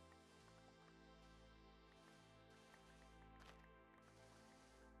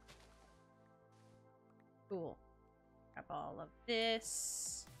 Cool. Grab all of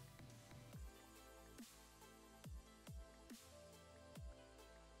this.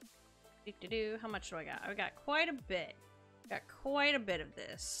 Do-do-do. How much do I got? I got quite a bit. Got quite a bit of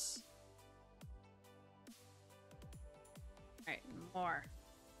this. Alright, more.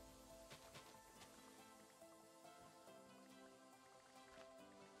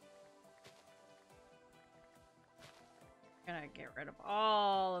 I'm gonna get rid of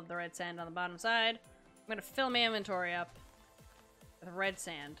all of the red sand on the bottom side. I'm gonna fill my inventory up with red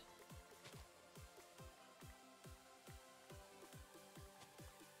sand.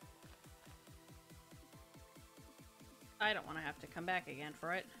 I don't want to have to come back again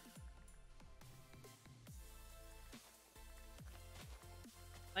for it.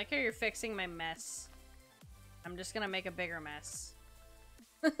 I like how you're fixing my mess. I'm just gonna make a bigger mess.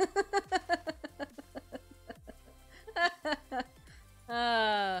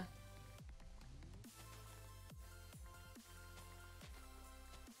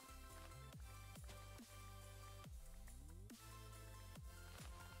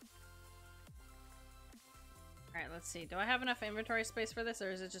 Alright, let's see. Do I have enough inventory space for this,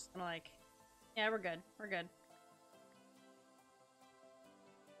 or is it just gonna like... Yeah, we're good. We're good.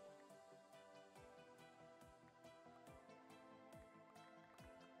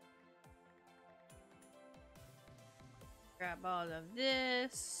 Grab all of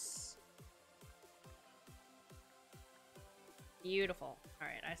this. Beautiful.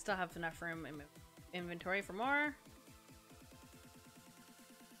 Alright, I still have enough room in my inventory for more.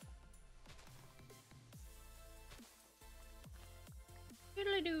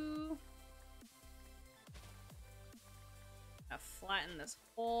 Doodly-doo. I'll flatten this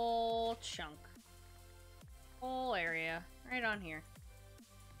whole chunk. Whole area. Right on here.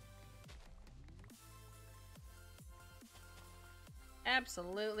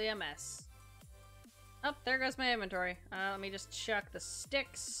 Absolutely a mess. Oh, there goes my inventory. Let me just chuck the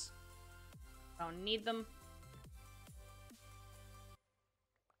sticks. Don't need them.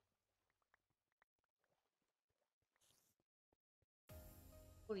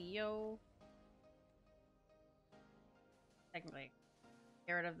 Yo. Technically,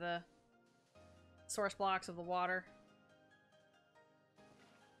 get rid of the source blocks of the water.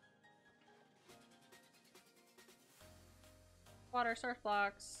 Water source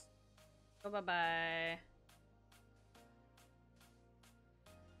blocks. Go bye-bye.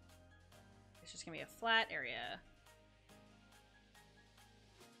 It's just gonna be a flat area.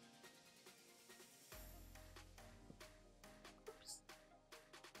 Oops.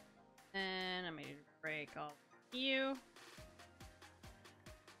 And I'm gonna break all of you.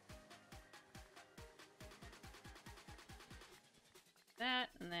 That,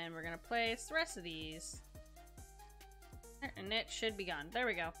 and then we're gonna place the rest of these. And it should be gone. There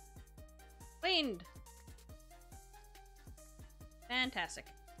we go. Cleaned! Fantastic.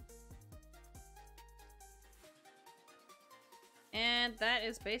 And that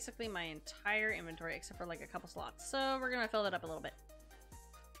is basically my entire inventory, except for like a couple slots. So we're gonna fill that up a little bit.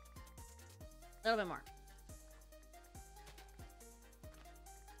 A little bit more.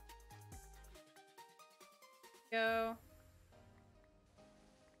 Go.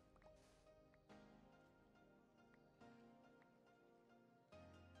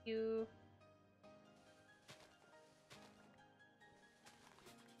 You.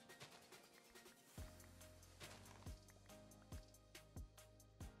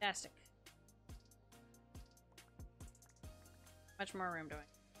 Fantastic. Much more room doing.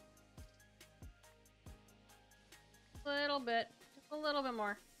 A little bit. Just a little bit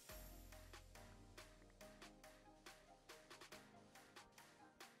more.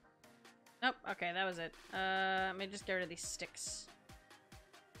 Nope. Okay, that was it. Let me just get rid of these sticks.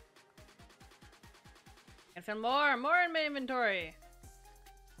 And find more in my inventory.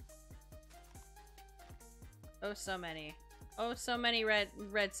 Oh, so many. Oh, so many red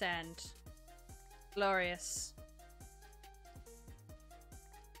sand. Glorious.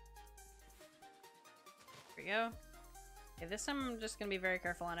 There we go. Okay, this time I'm just gonna be very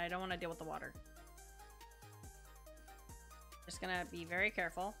careful, and I don't want to deal with the water. Just gonna be very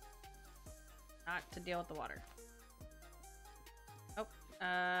careful not to deal with the water.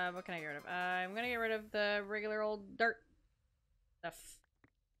 Oh, what can I get rid of? I'm gonna get rid of the regular old dirt stuff.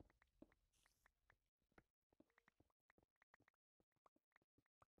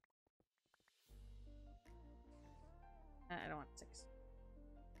 I don't want 6.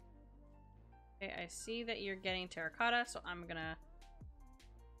 Okay, I see that you're getting terracotta, so I'm gonna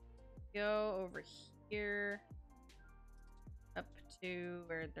go over here up to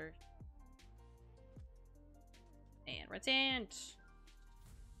where there's and red sand.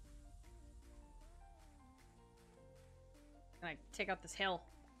 I'm gonna take out this hill.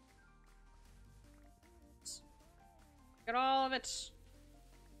 Get all of it.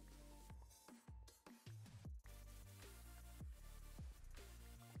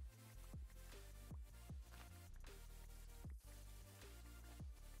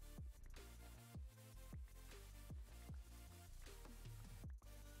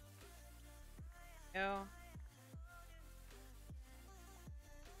 Go.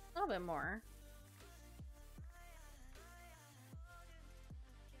 A little bit more.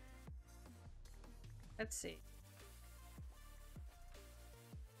 Let's see.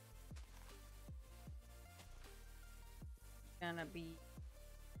 Gonna be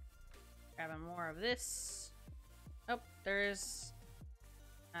grabbing more of this. Oh, there's...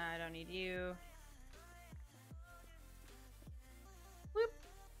 I don't need you. Whoop.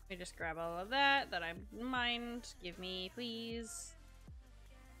 Let me just grab all of that I mined. Give me, please.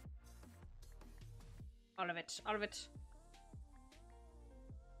 All of it. All of it.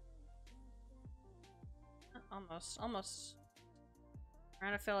 Almost. Almost.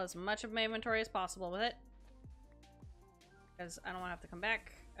 Trying to fill as much of my inventory as possible with it. Because I don't want to have to come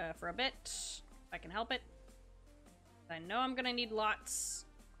back for a bit. If I can help it. I know I'm going to need lots.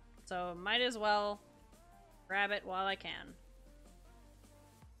 So might as well grab it while I can.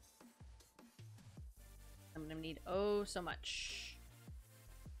 I'm going to need oh so much.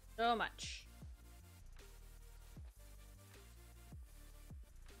 So much.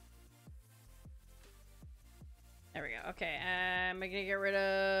 There we go. Okay, I'm gonna get rid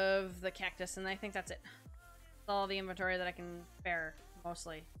of the cactus, and I think that's it. That's all the inventory that I can bear,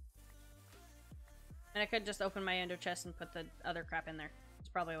 mostly. And I could just open my ender chest and put the other crap in there. That's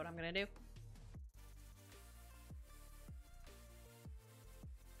probably what I'm gonna do.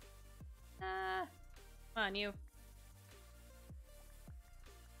 Come on, you.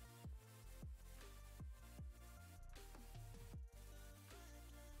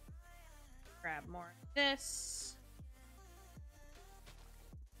 Grab more of this.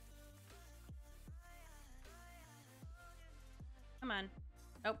 Come on.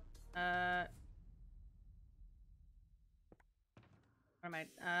 Nope. What am I?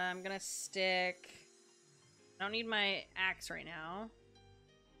 I'm gonna stick... I don't need my axe right now.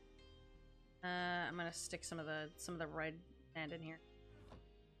 I'm gonna stick some of the sand in here.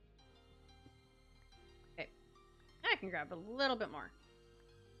 Okay. I can grab a little bit more.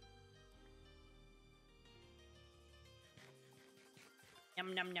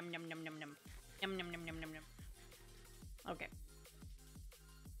 Yum, yum, yum, yum, yum, yum, yum. Yum, yum, yum, yum, yum, yum. Okay.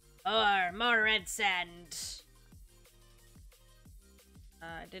 More red sand.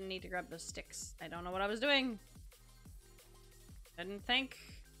 I didn't need to grab those sticks. I don't know what I was doing. Didn't think.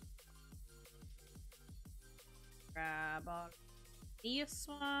 Grab all this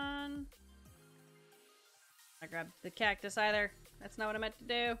one. I grabbed the cactus either. That's not what I meant to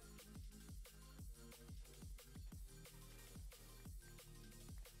do.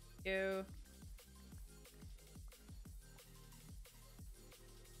 Go.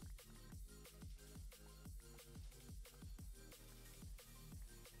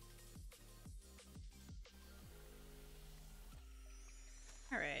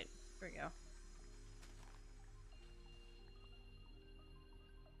 Alright, here we go.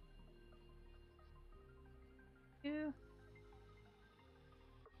 Two.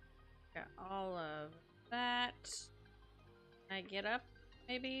 Got all of that. Can I get up,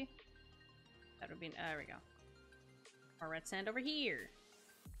 maybe? That would be... there we go. More red sand over here.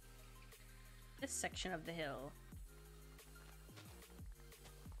 This section of the hill.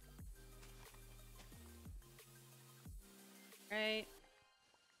 Right.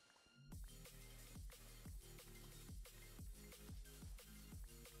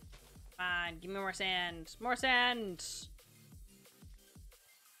 Come on, give me more sand. More sand!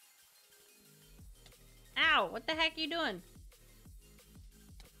 Ow! What the heck are you doing?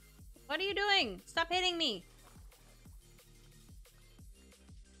 What are you doing? Stop hitting me!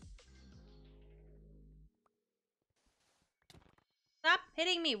 Stop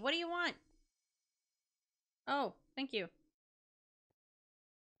hitting me! What do you want? Oh, thank you.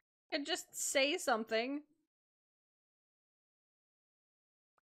 Could just say something.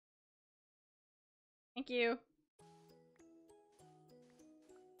 Thank you.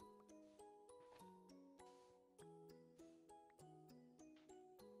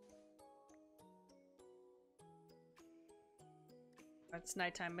 It's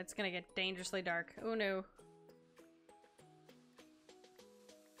nighttime. It's gonna get dangerously dark. Oh no.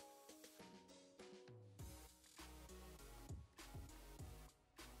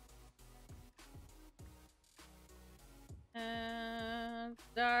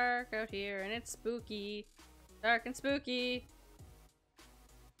 Dark out here and it's spooky. Dark and spooky.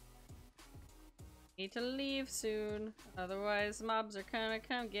 Need to leave soon. Otherwise mobs are gonna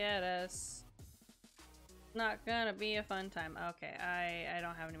come get us. Not gonna be a fun time. Okay, I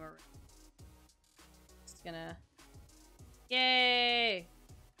don't have any more room. Just gonna... Yay!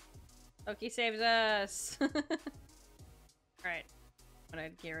 Loki saves us! Alright. I'm gonna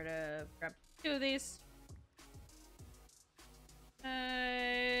get rid of... grab 2 of these.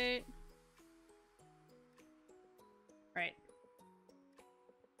 Right. Right.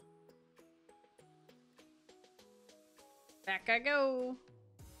 Back I go!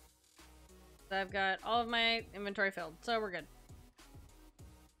 So I've got all of my inventory filled, so we're good.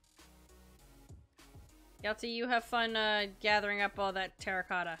 Yelty, you have fun gathering up all that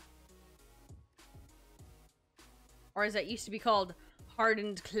terracotta. Or as it used to be called,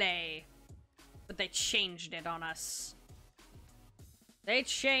 hardened clay. But they changed it on us. They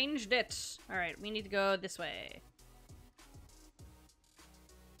changed it! Alright, we need to go this way.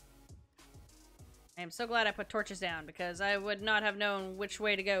 I am so glad I put torches down, because I would not have known which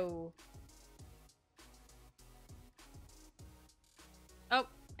way to go. Oh,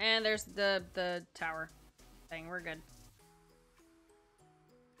 and there's the tower thing. We're good.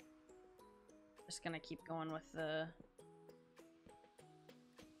 Just gonna keep going with the...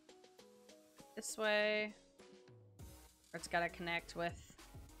 this way. Or it's gotta connect with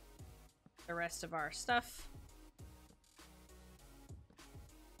the rest of our stuff.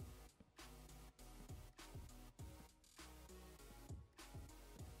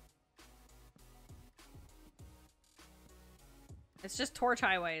 It's just torch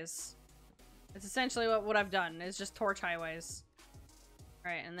highways. It's essentially what I've done. It's just torch highways.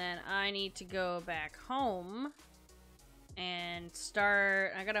 Alright, and then I need to go back home and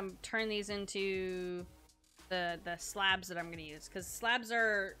start... I gotta turn these into the slabs that I'm gonna use, because slabs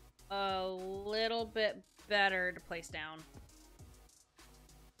are a little bit better to place down.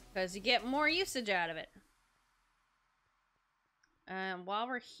 Because you get more usage out of it. While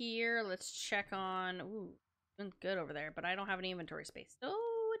we're here, let's check on... Ooh, been good over there, but I don't have any inventory space.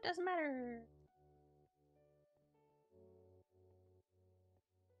 Oh, it doesn't matter.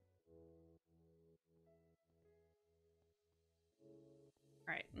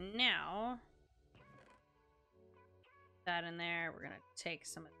 Alright, now... That in there. We're gonna take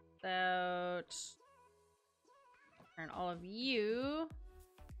some of this out. Turn all of you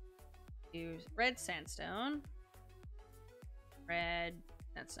to red sandstone. Red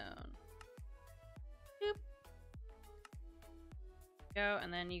sandstone. Boop. Go,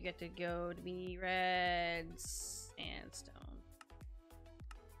 and then you get to go to be red sandstone.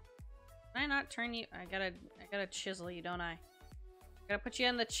 Can I not turn you? I gotta chisel you, don't I? Gotta put you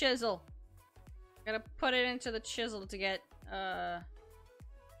in the chisel. Gotta put it into the chisel to get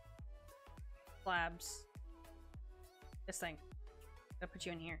slabs. This thing. Gotta put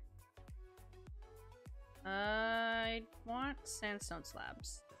you in here. I want sandstone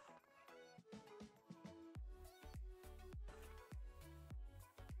slabs.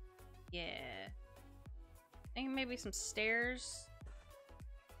 Yeah. I think maybe some stairs.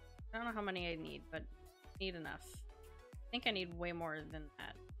 I don't know how many I need, but I need enough. I think I need way more than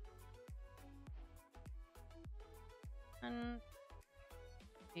that. 1,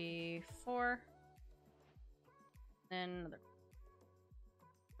 3, 4. Then another.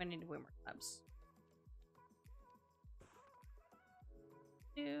 I need way more slabs.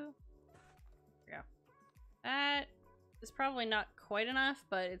 2. There we go. That is probably not quite enough,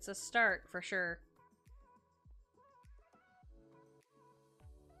 but it's a start for sure.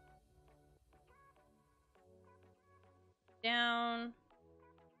 Down.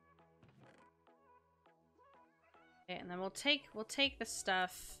 Okay, and then we'll take the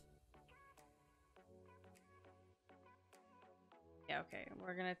stuff. Yeah, okay.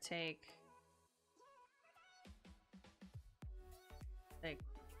 We're gonna take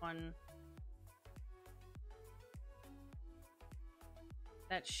one.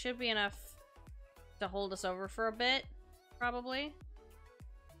 That should be enough to hold us over for a bit, probably.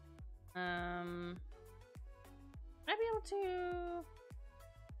 I'd be able to,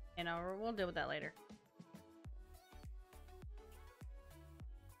 you know, we'll deal with that later.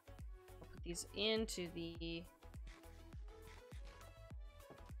 We'll put these into the,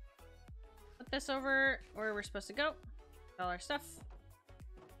 put this over where we're supposed to go. All our stuff.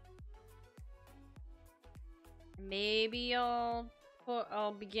 Maybe I'll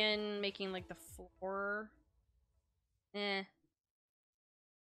begin making like the floor.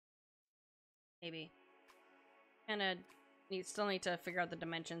 Maybe. Kind of still need to figure out the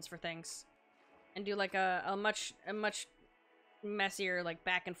dimensions for things, and do like a much messier like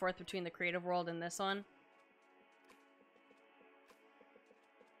back and forth between the creative world and this one.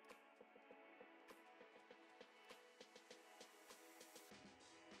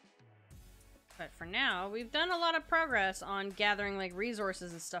 But for now, we've done a lot of progress on gathering like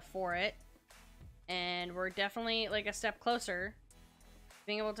resources and stuff for it, and we're definitely like a step closer to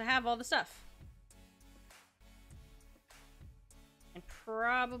being able to have all the stuff. And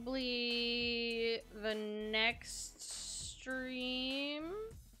probably the next stream,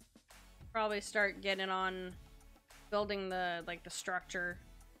 probably start getting on building the structure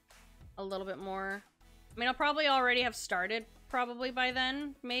a little bit more. I mean, I'll probably already have started probably by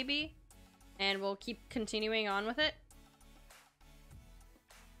then, maybe, and we'll keep continuing on with it.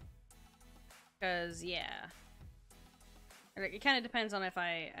 Because yeah, it kind of depends on if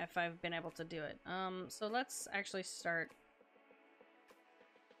I've been able to do it. So let's actually start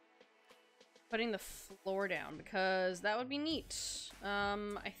putting the floor down, because that would be neat.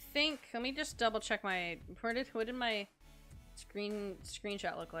 I think, let me just double check my, what did my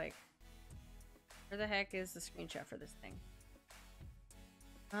screenshot look like? Where the heck is the screenshot for this thing?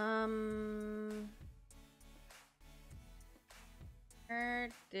 Where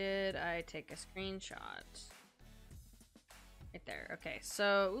did I take a screenshot? Right there. Okay,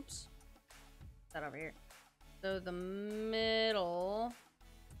 so, oops. That over here. So the middle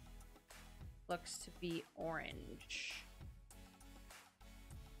looks to be orange.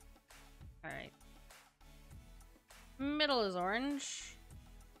 Alright. Middle is orange.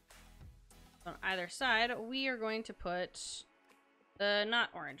 On either side, we are going to put the not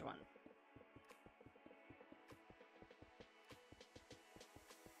orange one.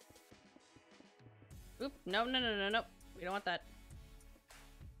 Oop, no. We don't want that.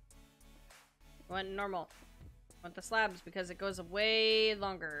 We want normal. I want the slabs because it goes way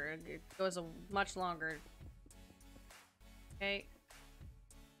longer. It goes much longer. Okay.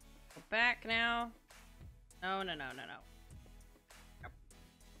 Go back now. No. Yep.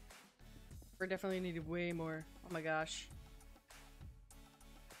 We're definitely needed way more. Oh my gosh.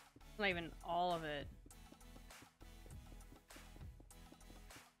 It's not even all of it.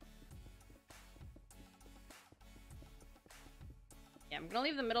 Yeah, I'm gonna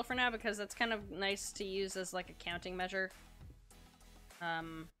leave the middle for now because that's kind of nice to use as like a counting measure.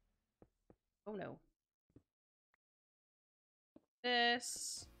 Oh no.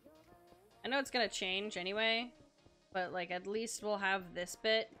 this. I know it's gonna change anyway, but like at least we'll have this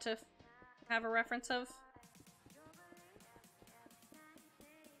bit to have a reference of.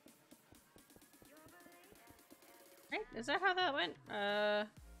 Right? Is that how that went?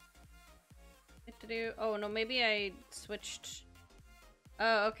 To do. Oh no, maybe I switched.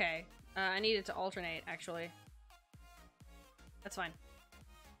 Oh, okay. I needed to alternate actually. That's fine.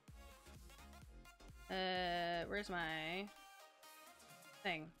 Where's my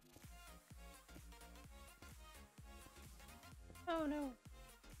thing? Oh no.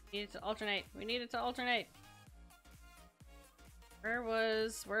 We needed to alternate. We needed to alternate. Where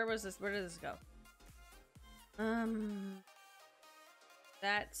was this? Where did this go?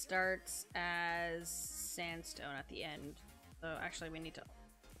 That starts as sandstone at the end. So actually we need to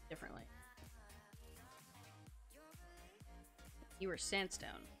differently. You were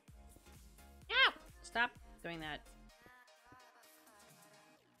sandstone. Ow! Stop doing that.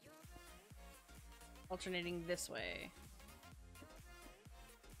 Alternating this way.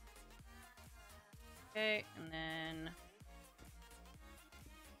 Okay, and then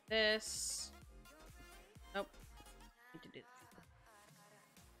this. Nope. Need to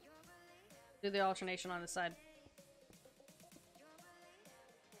do the alternation on the side.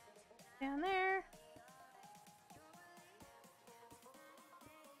 Down there.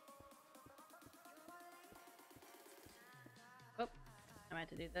 Oh, I meant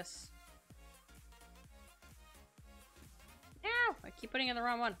to do this. Ow! I keep putting in the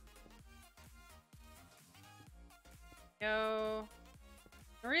wrong one. Go.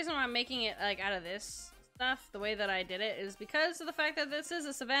 The reason why I'm making it like out of this stuff the way that I did it is because of the fact that this is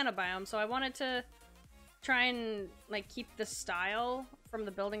a savanna biome, so I wanted to try and like keep the style from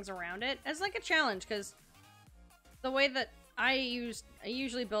the buildings around it as like a challenge, because the way that I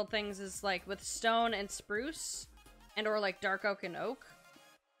usually build things is like with stone and spruce and or like dark oak and oak.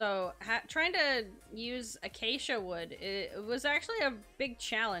 So trying to use acacia wood, it was actually a big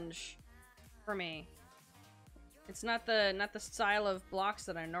challenge for me. It's not the style of blocks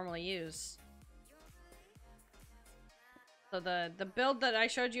that I normally use. So the build that I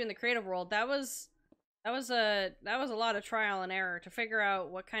showed you in the creative world, that was a lot of trial and error to figure out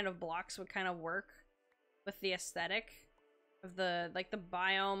what kind of blocks would kind of work with the aesthetic of the like the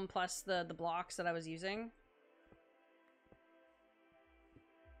biome plus the blocks that I was using.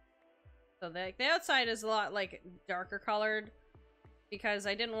 So the outside is a lot like darker colored because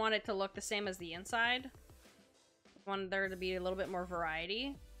I didn't want it to look the same as the inside. I wanted there to be a little bit more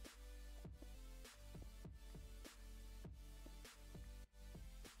variety.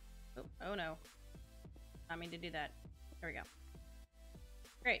 Oh no. I mean to do that. There we go.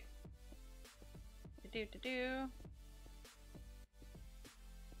 Great. To-do.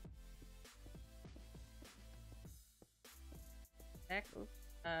 Heck. Oops.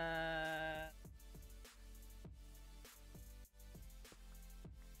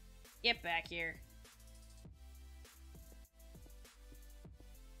 Get back here.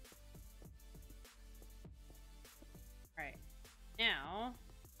 Alright. Now...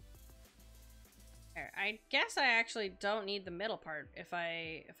 There. I guess I actually don't need the middle part if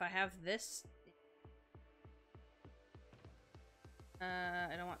I have this.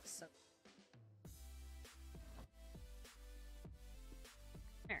 I don't want so.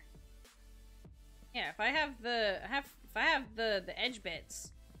 There. Yeah, if I have the edge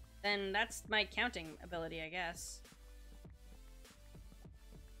bits, then that's my counting ability, I guess.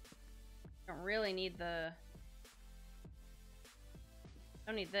 Don't really need the.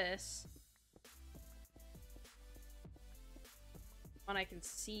 Don't need this. When I can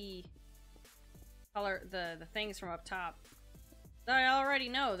see color the things from up top. So I already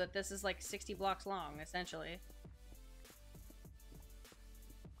know that this is like 60 blocks long, essentially.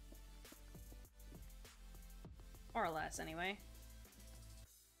 More or less, anyway.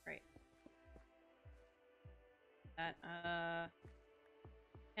 Great. That,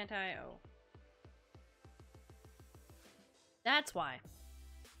 can't I? Oh. That's why.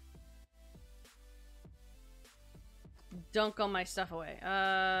 Dunk all my stuff away.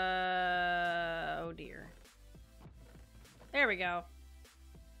 Oh dear. There we go.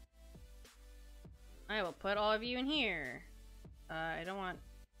 I will put all of you in here. I don't want...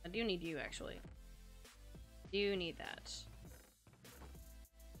 I do need you, actually. Do need that.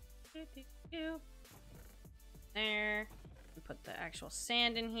 There. And put the actual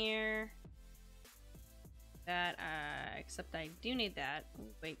sand in here. That, except I do need that.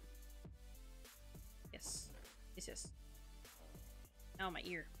 Ooh, wait. Yes. Yes. Oh, my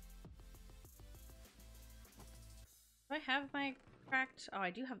ear. Do I have my cracked? Oh, I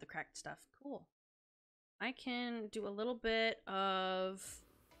do have the cracked stuff. Cool. I can do a little bit of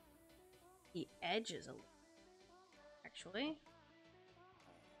the edges, actually,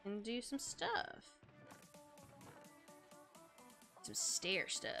 and do some stuff. Some stair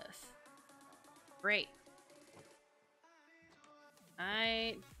stuff. Great.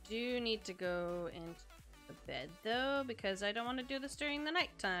 I do need to go into the bed, though, because I don't want to do this during the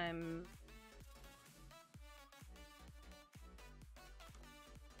nighttime.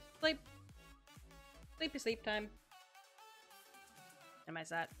 Sleep. Sleepy sleep time. Minimize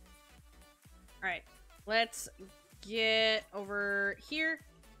that. Alright. Let's get over here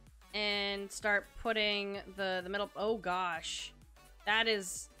and start putting the middle... Oh, gosh. That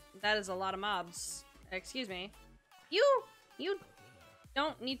is a lot of mobs. Excuse me. You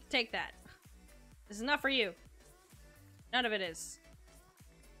don't need to take that. This is not for you. None of it is.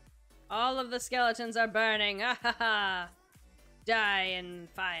 All of the skeletons are burning. Ah ha ha. Die in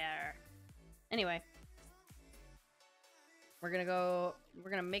fire. Anyway. We're gonna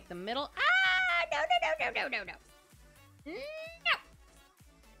make the middle. Ah! No. No.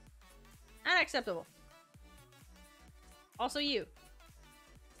 Unacceptable. Also you.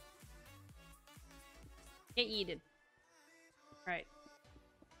 Get yeeted. Right.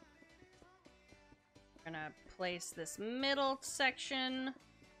 We're gonna place this middle section.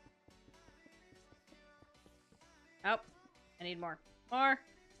 Oh, I need more. More.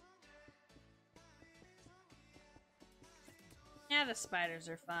 Yeah, the spiders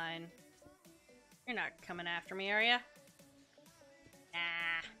are fine. You're not coming after me, are ya?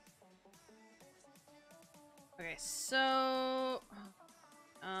 Nah. Okay, so...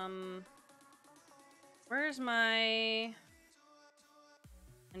 Where's my...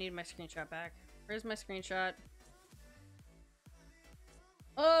 I need my screenshot back. Where's my screenshot?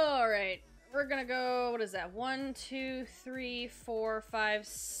 Alright. We're gonna go... What is that? 1, 2, 3, 4, 5,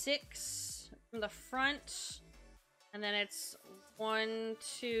 6 from the front. And then it's 1,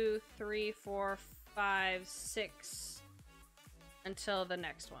 2, 3, 4, 5, 6 until the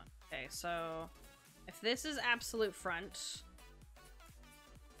next one. Okay, so if this is absolute front,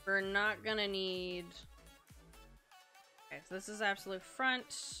 we're not gonna need... Okay, so this is absolute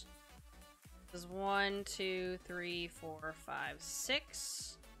front. This is 1, 2, 3, 4, 5,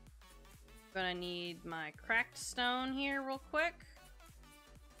 6. I'm gonna need my cracked stone here real quick.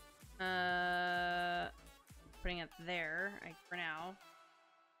 Putting it there, for now.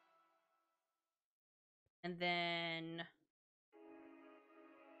 And then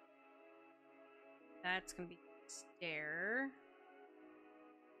that's gonna be stair.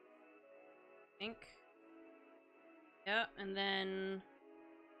 I think. Yeah, and then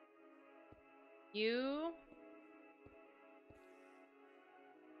you.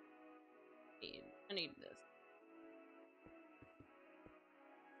 I need this.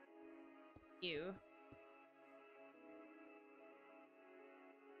 You.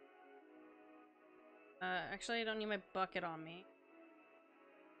 Actually, I don't need my bucket on me.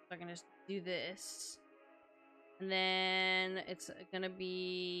 So I can just do this. And then it's gonna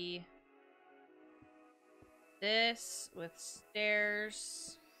be this with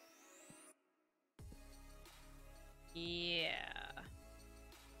stairs. Yeah.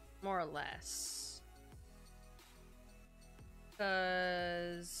 More or less.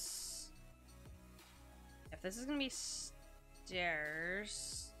 Because if this is gonna be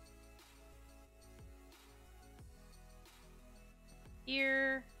stairs...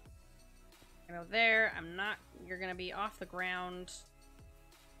 Here, you know, there. I'm not. You're gonna be off the ground.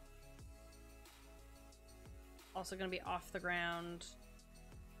 Also gonna be off the ground.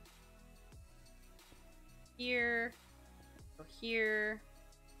 Here. Go here.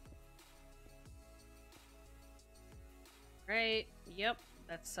 Right. Yep.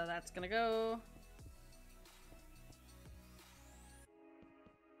 That's gonna go.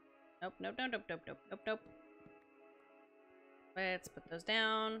 Nope. Nope. Let's put those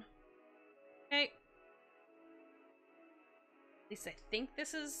down. Okay. At least I think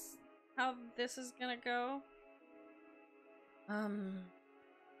this is how this is gonna go.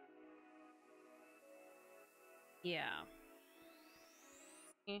 Yeah.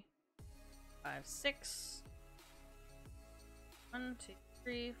 5, 6. 1, 2,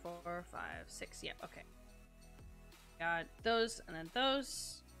 3, 4, 5, 6. Yeah, okay. Got those and then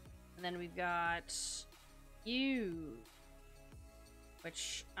those. And then we've got you.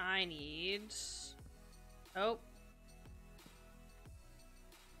 Which I need. Oh.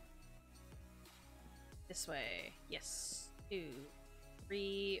 This way. Yes. 2,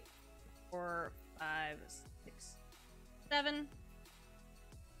 3, 4, 5, 6, 7.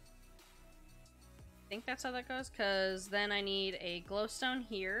 I think that's how that goes, because then I need a glowstone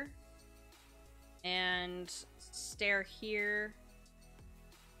here. And stair here.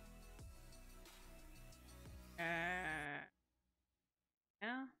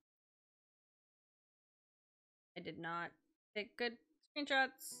 Yeah. I did not take good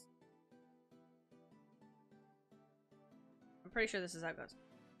screenshots. I'm pretty sure this is how it goes.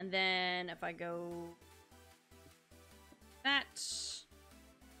 And then if I go that,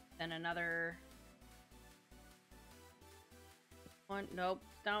 then another one. Nope,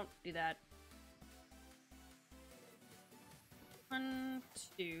 don't do that. 1,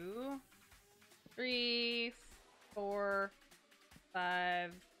 2, 3, 4,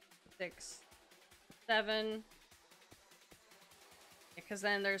 5, 6, 7. Because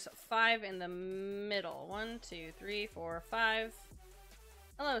then there's 5 in the middle. 1, 2, 3, 4, 5.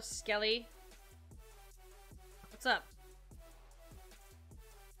 Hello, Skelly. What's up?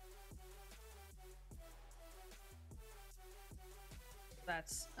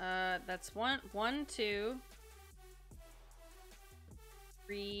 That's 1, 2,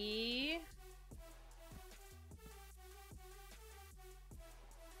 3.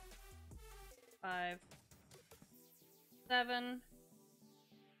 5, 7.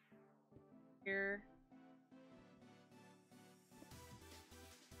 Here.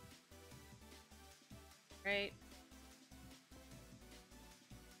 Right.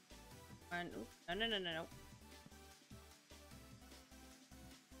 One. Oops. No.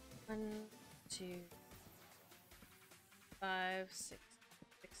 1, 2, 5, 6,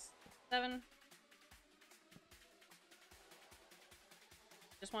 7.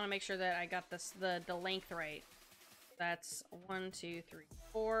 Just want to make sure that I got this the length right. That's 1, 2, 3,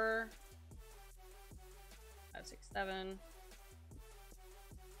 4, 5, 6, 7.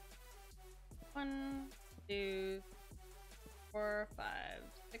 1, 2, 4, 5,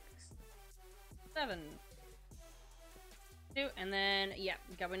 6, 7. 2, and then yeah,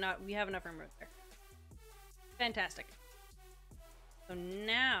 we have enough room right there. Fantastic. So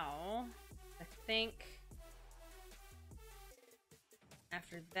now I think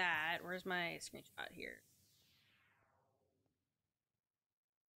after that, where's my screenshot here?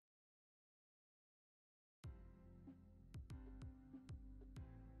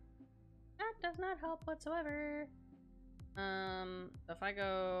 That does not help whatsoever. So if I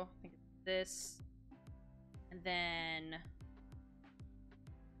go, I think it's this, and then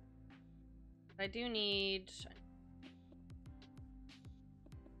I do need.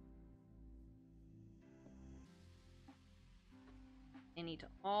 They need to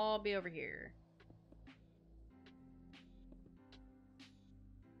all be over here.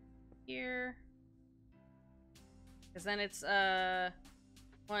 Here. Because then it's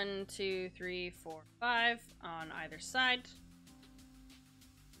 1, 2, 3, 4, 5 on either side.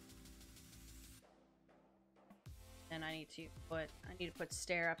 Then I need to put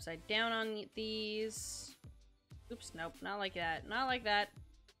stair upside down on these. Oops, nope, not like that. Not like that.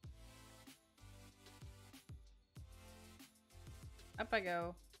 Up I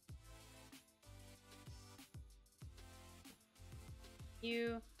go.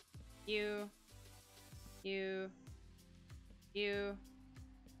 You.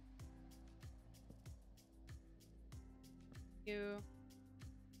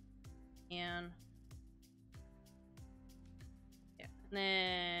 And yeah, and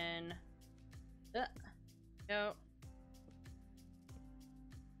then go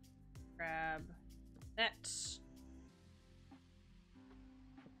grab that.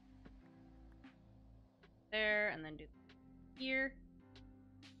 There, and then do here.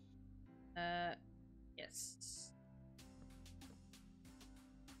 Yes.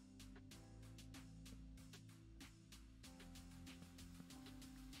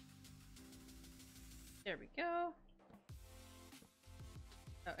 There we go.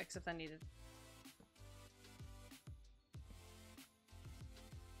 Oh, except I needed.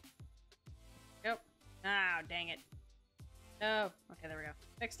 Yep. Ah, dang it. Oh, okay, there we go.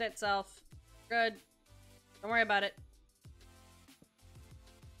 Fixed itself. Good. Don't worry about it.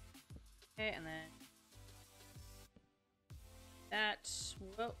 Okay, and then that.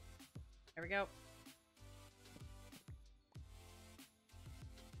 Whoa. There we go.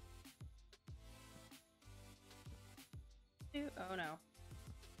 Oh no.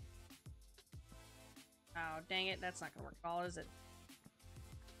 Oh, dang it. That's not gonna work at all, is it?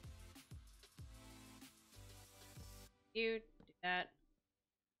 You do that.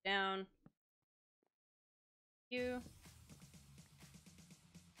 Down. You.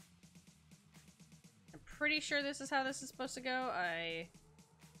 I'm pretty sure this is how this is supposed to go. It's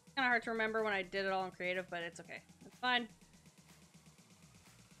kind of hard to remember when I did it all in creative, but it's okay. It's fine.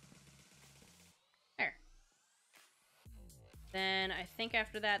 There. Then I think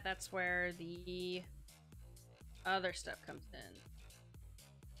after that, that's where the other stuff comes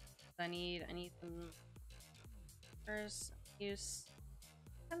in. I need some. Where's use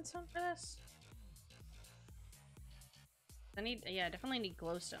sandstone for this? I definitely need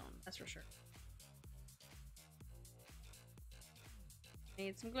glowstone. That's for sure.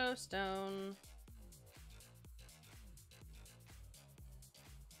 Need some glowstone.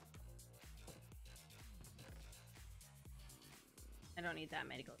 I don't need that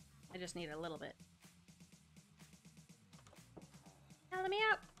many glowstone. I just need a little bit. Now let me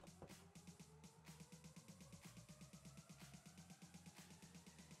out.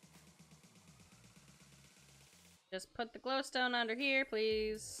 Just put the glowstone under here,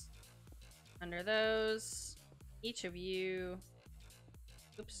 please. Under those. Each of you.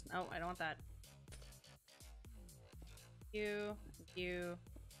 Oops, no, I don't want that. You, you,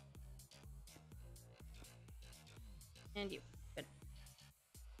 and you. Good.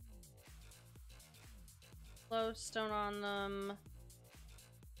 Glowstone on them.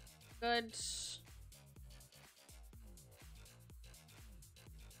 Good.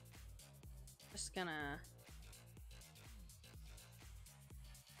 Just gonna...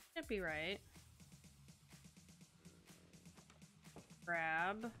 Should be right.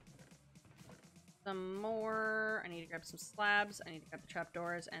 Grab some more. I need to grab some slabs. I need to grab the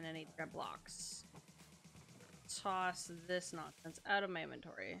trapdoors, and I need to grab blocks. Toss this nonsense out of my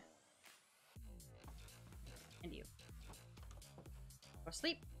inventory. And you. Go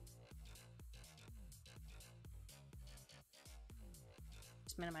sleep.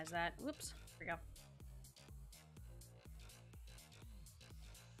 Just minimize that. Whoops. Here we go.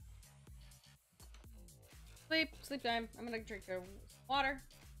 Sleep time. I'm gonna drink water.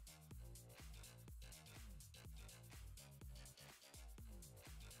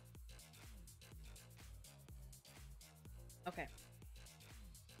 Okay.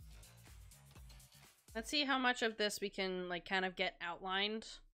 Let's see how much of this we can, like, kind of get outlined.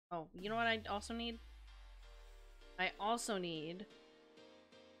 Oh, you know what I also need? I also need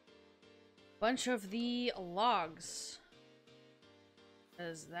a bunch of the logs.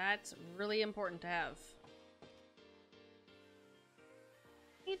 Because that's really important to have.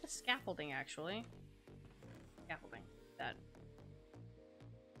 I need the scaffolding, actually. Scaffolding. That.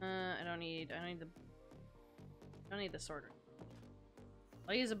 I don't need the sorter.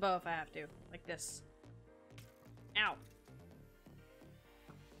 I'll use a bow if I have to. Like this. Ow.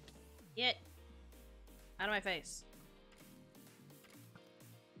 Get out of my face.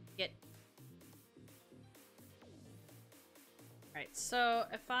 Get. Alright, so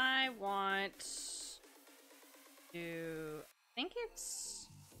if I want to... I think it's...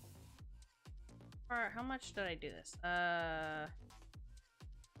 How much did I do this? I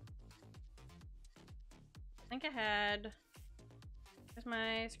think I had... Here's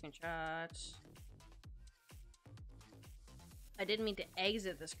my screenshot. I didn't mean to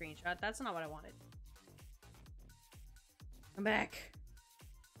exit the screenshot. That's not what I wanted. I'm back.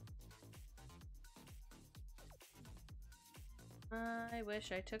 I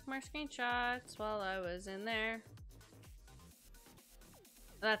wish I took more screenshots while I was in there.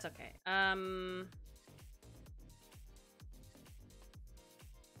 That's okay. You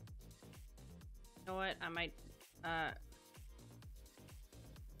know what? I might, I'll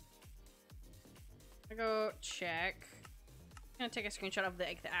go check. I'm gonna take a screenshot of the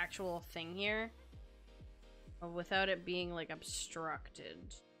actual thing here. Without it being, like, obstructed.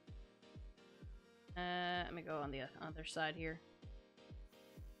 Let me go on the other side here.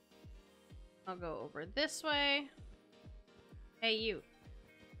 I'll go over this way. Hey, you.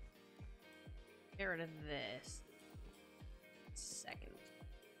 Get rid of this. Second.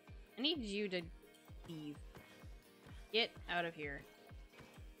 I need you to leave. Get out of here.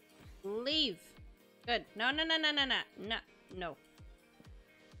 Leave. Good. No, no, no, no, no, no. No. No.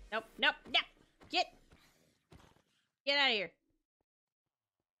 Nope. Nope. No. Get out of here.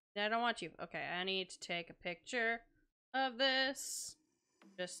 I don't want you. Okay, I need to take a picture of this.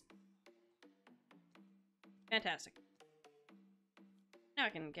 Just fantastic. Now I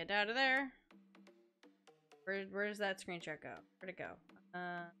can get out of there. Where's that screenshot go? Where'd it go?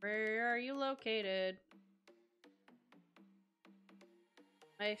 Where are you located?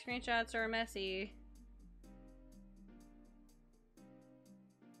 My screenshots are messy.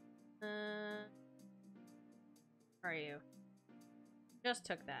 Where are you? Just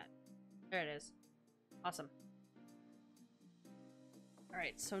took that. There it is. Awesome.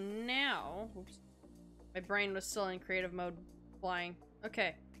 Alright, so now... Oops. My brain was still in creative mode flying.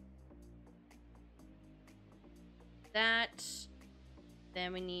 Okay. That...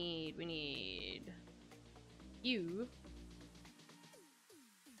 Then we need you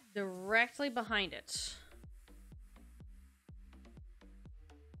directly behind it.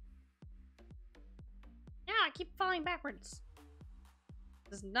 Yeah, I keep falling backwards.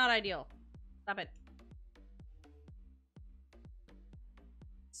 This is not ideal. Stop it.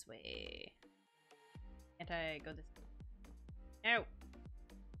 This way. Can't I go this way? No.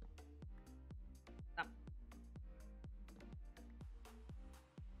 Stop.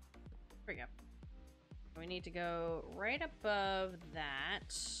 There we go. We need to go right above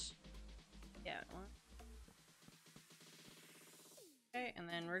that. Yeah. Okay, and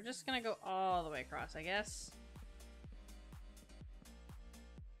then we're just gonna go all the way across, I guess.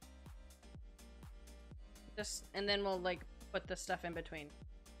 Just, and then we'll, like, put the stuff in between.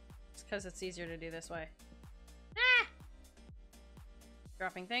 Just because it's easier to do this way. Ah!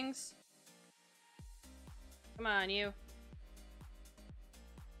 Dropping things. Come on, you.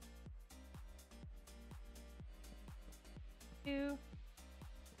 Two.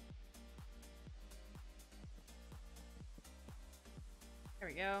 There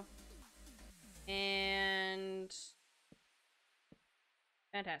we go. And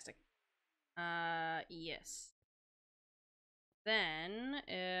fantastic. Yes. Then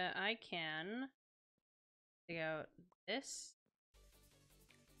I can dig out this.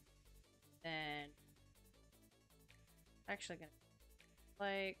 Then actually gonna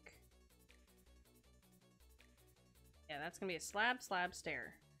like, yeah, that's gonna be a slab,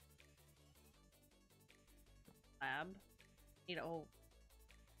 stair. Slab. Need a whole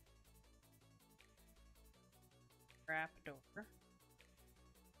trap door.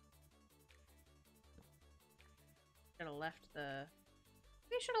 Should have left the.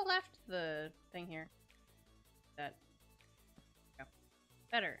 We should have left the thing here. That. Go.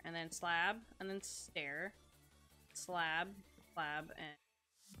 Better. And then slab, and then stair, slab, and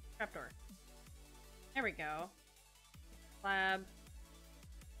trapdoor. There we go. Slab,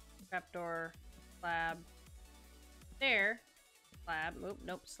 trapdoor, slab, stair, slab. Oop,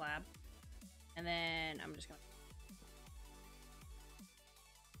 nope, slab. And then I'm just gonna.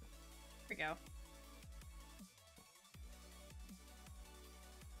 There we go.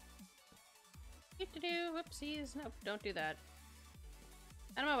 Whoopsies. Nope, don't do that.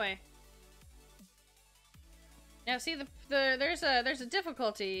 Out of my way. Now see, there's a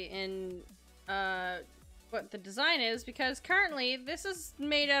difficulty in what the design is, because currently this is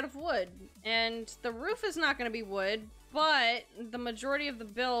made out of wood and the roof is not going to be wood, but the majority of the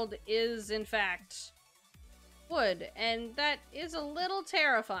build is in fact wood, and that is a little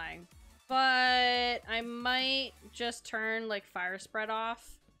terrifying. But I might just turn like fire spread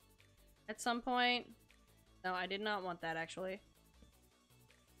off at some point. No, I did not want that, actually.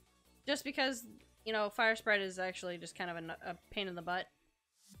 Just because, you know, fire spread is actually just kind of a pain in the butt.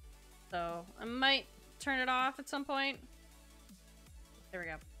 So I might turn it off at some point. There we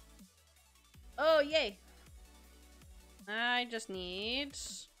go. Oh, yay! I just need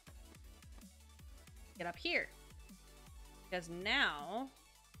to get up here. Because now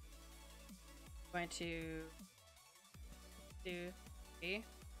I'm going to 2, 3,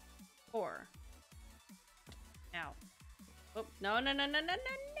 4. Ow. Oh, no.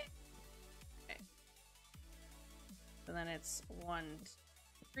 Okay. So then it's 1,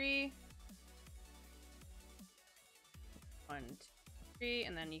 3. 1, 2, 3,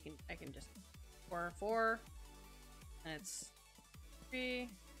 and then I can just 4, and it's 3.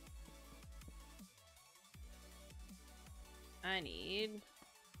 I need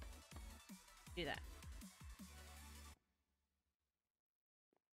to do that.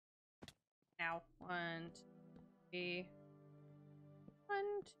 Now, 1, 2, 3. 1,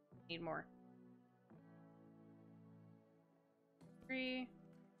 2. Need more. 3.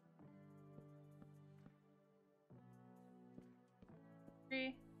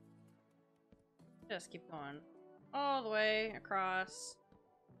 3. Just keep going all the way across.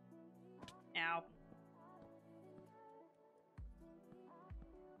 Ow.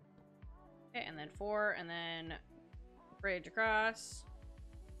 Okay, and then 4, and then bridge across.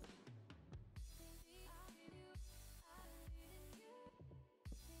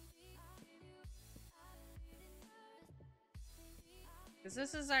 Because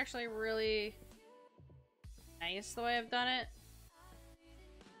this is actually really nice the way I've done it.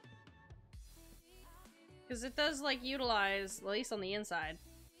 Because it does, like, utilize, at least on the inside,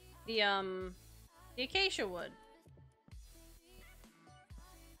 the acacia wood.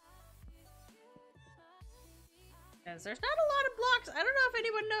 Because there's not a lot of blocks. I don't know if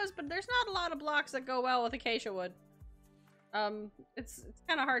anyone knows, but there's not a lot of blocks that go well with acacia wood. It's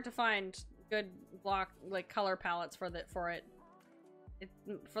kind of hard to find good block, like, color palettes for it.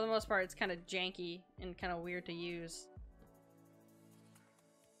 For the most part, it's kind of janky and kind of weird to use.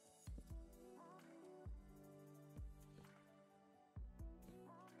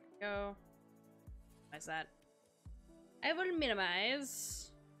 Go. Minimize that. I will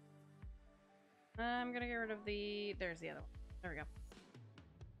minimize. I'm gonna get rid of the... There's the other one. There we go.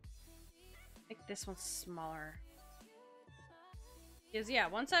 Make this one smaller. Because, yeah,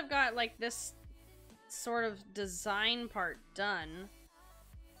 once I've got, like, this sort of design part done,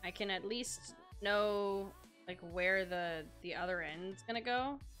 I can at least know, like, where the other end's gonna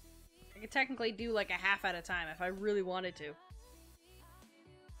go. I could technically do, like, a half at a time if I really wanted to.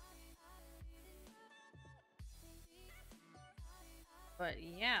 But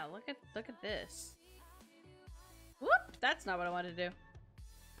yeah, look at this. Whoop! That's not what I wanted to do.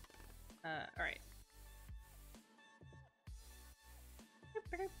 Alright.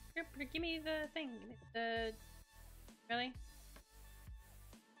 Give me the thing. The... Really?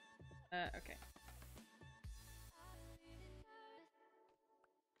 Okay.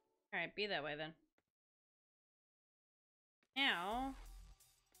 Alright, be that way then. Now...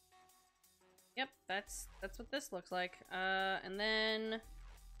 Yep, that's what this looks like. And then...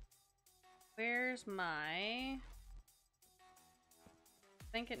 Where's my...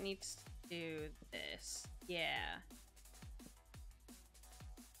 I think it needs to do this. Yeah.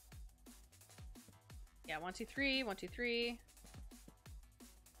 Yeah, 1, 2, 3, 1, 2, 3.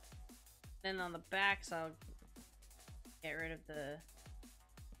 Then on the backs, I'll get rid of the...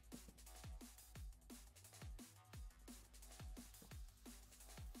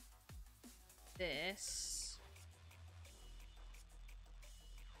 This.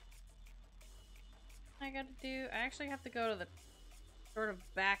 I gotta do... I actually have to go to the sort of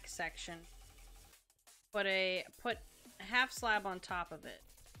back section. Put a half slab on top of it.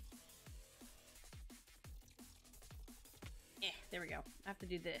 There we go. I have to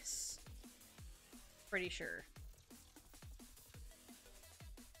do this. Pretty sure.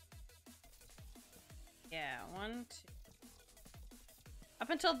 Yeah, 1, 2. Up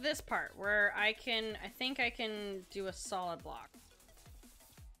until this part where I think I can do a solid block.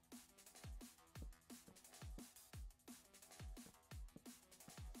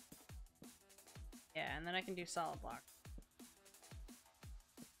 Yeah, and then I can do solid block.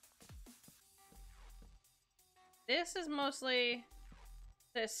 This is mostly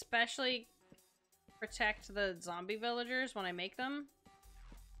to especially protect the zombie villagers when I make them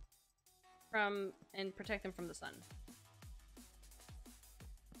and protect them from the sun.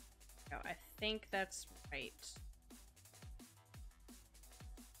 Oh, I think that's right.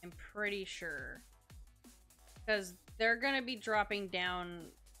 I'm pretty sure. Because they're gonna be dropping down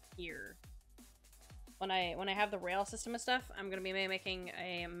here. When I have the rail system and stuff, I'm gonna be making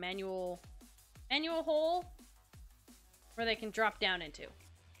a manual hole where they can drop down into.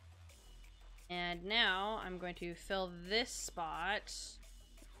 And now I'm going to fill this spot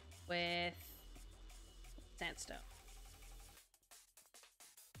with sandstone.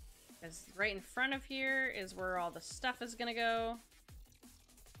 Because right in front of here is where all the stuff is gonna go.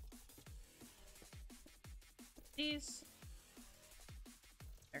 These.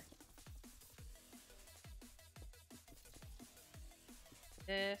 There.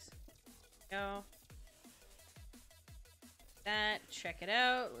 This. Go. That. Check it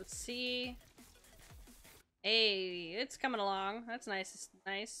out. Let's see. Hey, it's coming along. That's nice. It's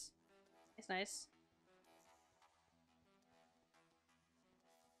nice. It's nice.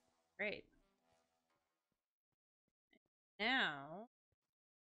 Great. Now...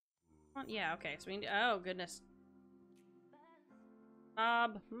 Yeah, okay, so we need... Oh, goodness.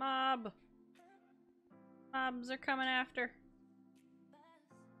 Mob. Mobs are coming after.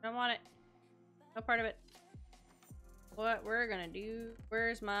 Don't want it. No part of it. What we're gonna do...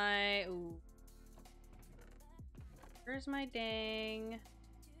 Where's my... Ooh. Where's my dang... Is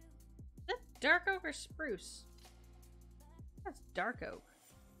that dark oak or spruce? That's dark oak.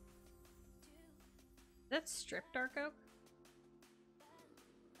 That's strip dark oak?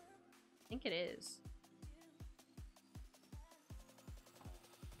 I think it is.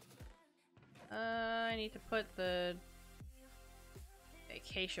 I need to put the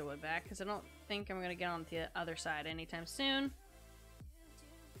acacia wood back because I don't think I'm gonna get on the other side anytime soon.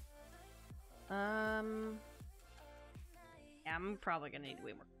 Yeah, I'm probably gonna need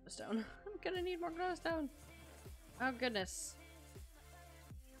way more glowstone. I'm gonna need more glowstone. Oh goodness.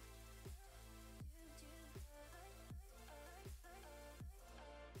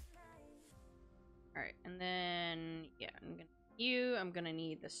 Alright, and then, yeah, I'm gonna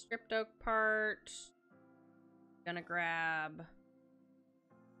need the stripped oak part. Gonna grab,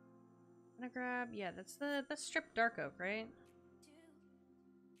 yeah, that's the stripped dark oak, right?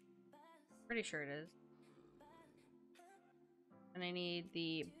 Pretty sure it is. And I need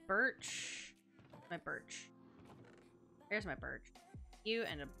the birch. My birch. There's my birch. You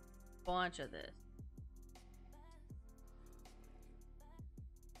and a bunch of this.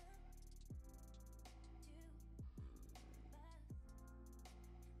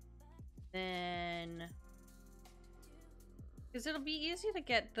 Then, because it'll be easy to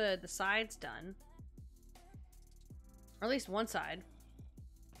get the sides done, or at least one side.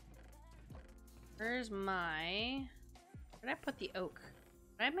 Where's my? Where did I put the oak?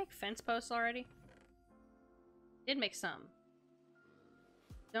 Did I make fence posts already? Did make some.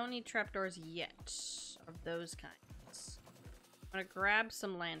 Don't need trapdoors yet of those kinds. I'm gonna grab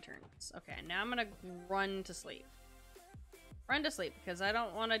some lanterns. Okay, now I'm gonna run to sleep. Run to sleep because I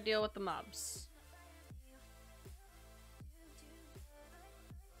don't want to deal with the mobs.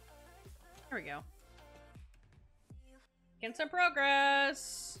 There we go. Getting some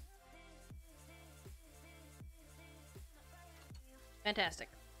progress. Fantastic.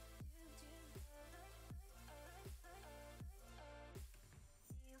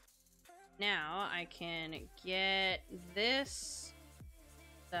 Now I can get this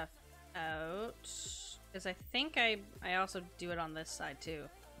stuff out. Because I think I also do it on this side too.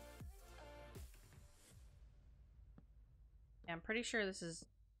 Yeah, I'm pretty sure this is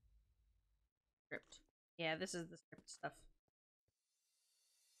script. Yeah, this is the script stuff.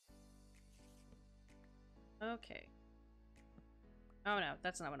 Okay. Oh no,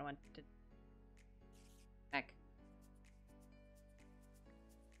 that's not what I wanted to. Heck.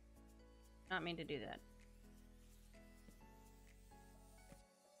 Not mean to do that.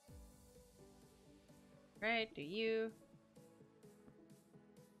 Right, do you?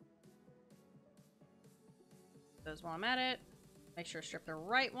 Those while I'm at it. Make sure to strip the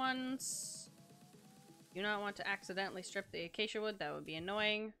right ones. Do not want to accidentally strip the acacia wood. That would be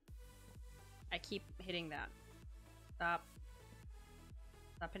annoying. I keep hitting that. Stop.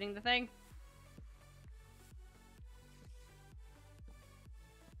 Stop hitting the thing.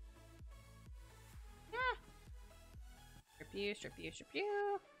 Ah. Strip you, strip you, strip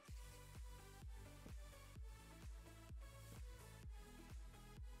you.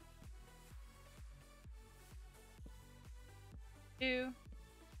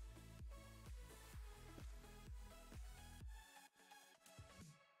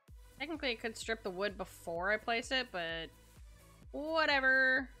 Technically, I could strip the wood before I place it, but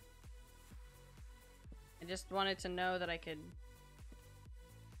whatever. I just wanted to know that I could.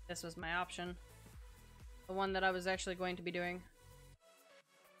 This was my option. The one that I was actually going to be doing.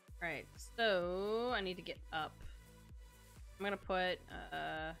 Alright, so I need to get up. I'm gonna put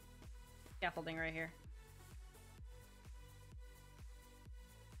scaffolding right here.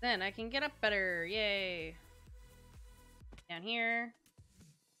 Then I can get up better. Yay. Down here.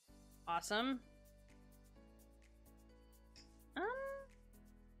 Awesome.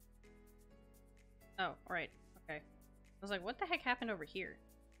 Oh, right. Okay. I was like, what the heck happened over here?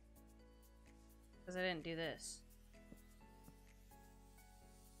 Because I didn't do this.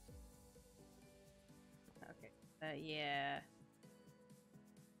 Okay. Yeah.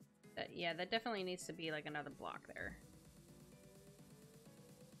 Yeah, that definitely needs to be like another block there.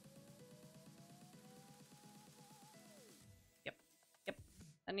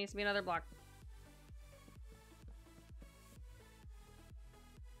 That needs to be another block.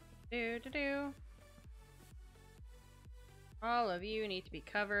 Do. All of you need to be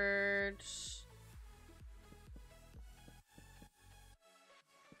covered.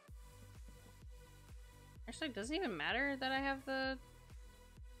 Actually, it doesn't even matter that I have the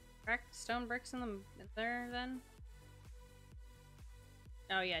cracked stone bricks in there then.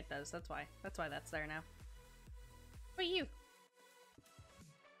 Oh yeah, it does. That's why. That's why that's there now. What are you?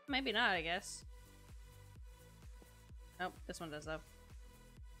 Maybe not, I guess. Nope, this one does though.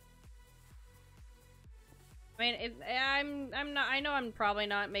 I mean, I'm not. I know I'm probably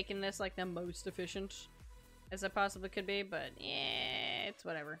not making this like the most efficient as I possibly could be, but yeah, it's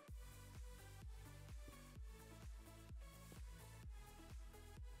whatever.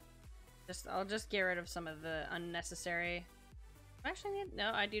 I'll just get rid of some of the unnecessary. Actually,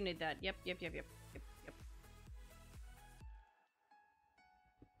 no, I do need that. Yep.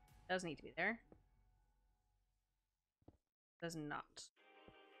 Does need to be there. Does not.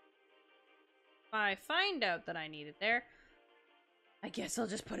 If I find out that I need it there, I guess I'll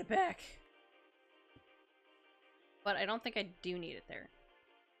just put it back. But I don't think I do need it there.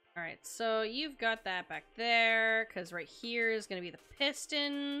 Alright, so you've got that back there, because right here is going to be the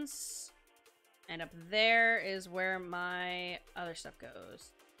pistons. And up there is where my other stuff goes.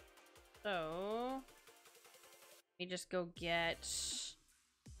 So, let me just go get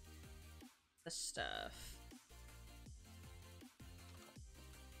the stuff.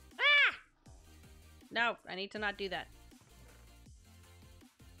 Ah! No, I need to not do that.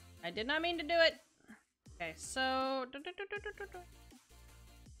 I did not mean to do it. Okay, so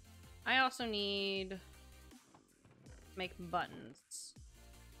I also need make buttons.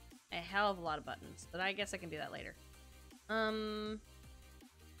 A hell of a lot of buttons, but I guess I can do that later. I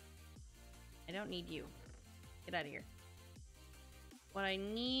don't need you. Get out of here. What I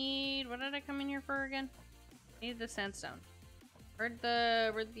need, what did I come in here for again? I need the sandstone. Where'd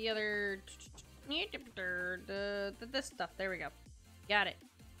the other, this stuff, there we go. Got it.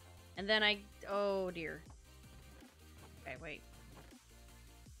 And then oh dear. Okay, wait.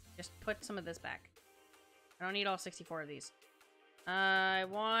 Just put some of this back. I don't need all 64 of these. I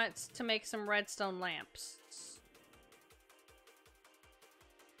want to make some redstone lamps.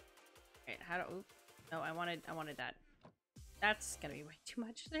 Okay, how do, oops. No, I wanted that. That's gonna be way too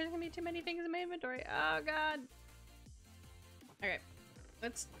much. There's gonna be too many things in my inventory. Oh god. Okay.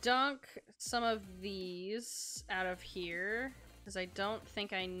 Let's dunk some of these out of here, because I don't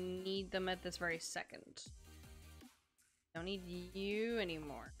think I need them at this very second. Don't need you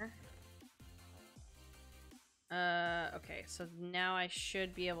anymore. Okay, so now I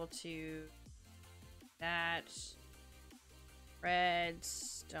should be able to... that...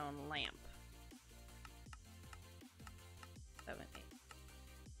 redstone lamp. 7, 8,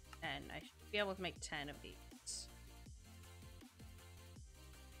 10. I should be able to make 10 of these.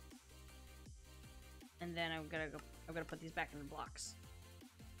 And then I'm gonna put these back in the blocks.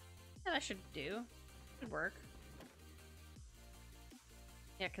 Yeah, that should do. Should work.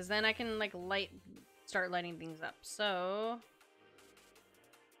 Yeah, because then I can like start lighting things up. So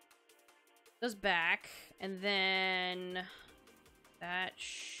those back, and then that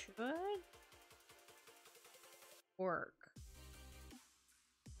should work.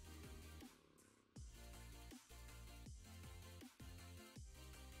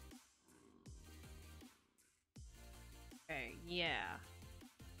 Okay, yeah.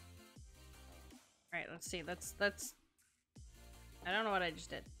 All right, let's see. Let's. I don't know what I just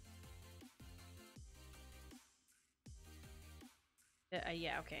did.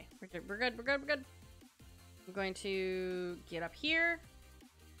 Yeah, okay. We're good. I'm going to get up here.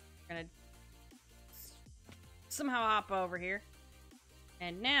 We're gonna somehow hop over here.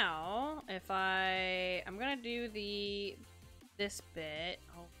 And now, if I'm gonna do this bit.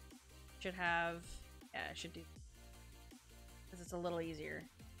 Oh, should have, yeah, I should do, because it's a little easier.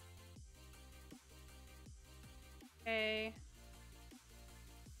 Okay.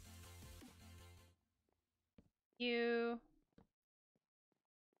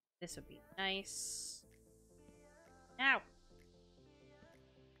 This would be nice. Now,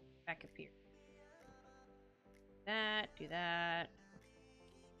 back up here. Do that.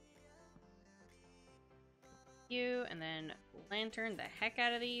 And then lantern the heck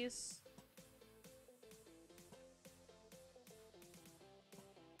out of these.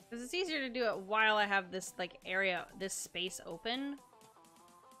 Because it's easier to do it while I have this like area, this space open.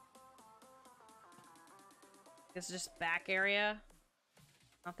 It's just back area.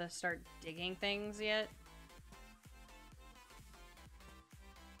 Not to start digging things yet.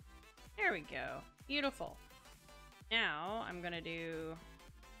 There we go. Beautiful. Now I'm gonna do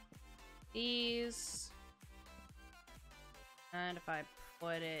these. And if I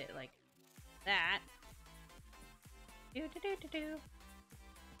put it like that. Do.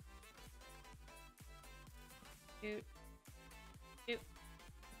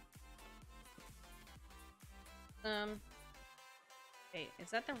 Okay,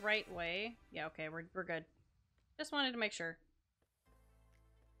 is that the right way? Yeah, okay, we're good. Just wanted to make sure.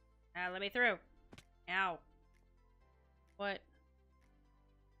 Let me through. Ow. What?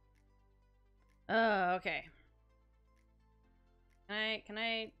 Oh, okay. Can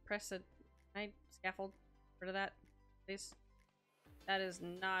I press can I scaffold rid of that, please? That is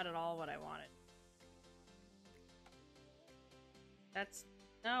not at all what I wanted.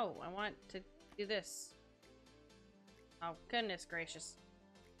 No, I want to do this. Oh, goodness gracious.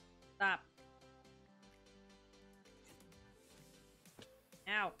 Stop.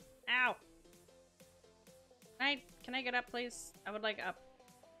 Ow. Ow! Can I get up, please? I would like up.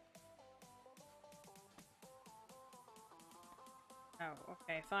 Oh,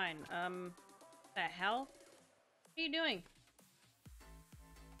 okay, fine. The hell? What are you doing?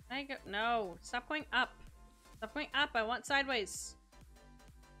 Can I go? No, stop going up. Stop going up. I want sideways.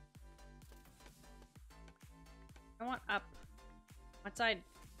 I want up. What side?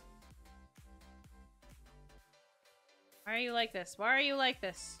 Why are you like this? Why are you like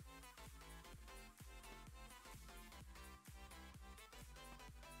this?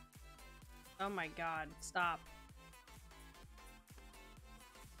 Oh my god, stop.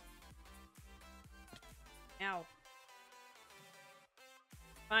 Ow.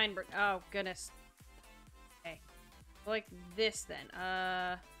 Fine, oh, goodness. Okay. Like this, then.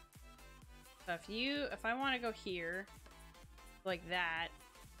 So if I want to go here, like that.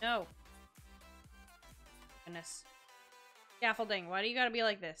 No. Goodness. Scaffolding, why do you gotta be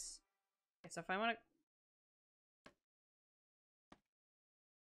like this? Okay, so if I want to...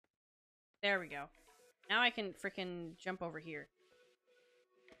 There we go. Now I can freaking jump over here.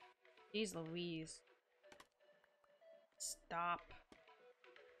 Jeez Louise. Stop.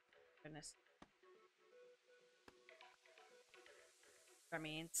 Goodness. I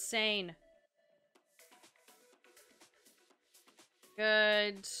mean, insane.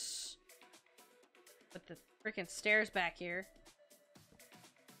 Good. Put the freaking stairs back here.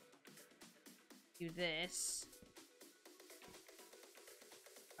 Do this.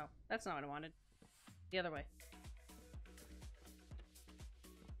 Oh, that's not what I wanted. The other way.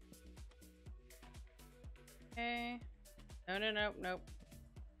 Okay. No, no, no, nope.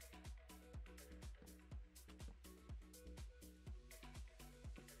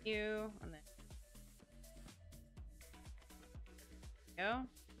 You, and then go.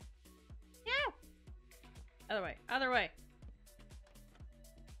 Yeah. Other way. Other way.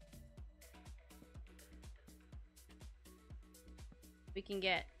 We can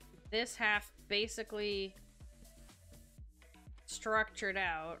get this half basically structured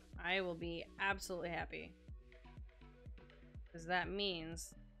out. I will be absolutely happy. Because that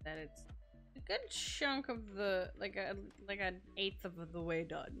means that it's a good chunk of the, like an eighth of the way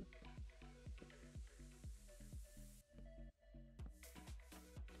done.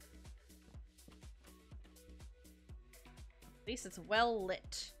 At least it's well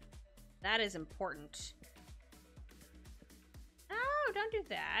lit. That is important. No, don't do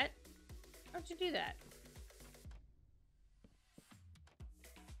that. Don't you do that?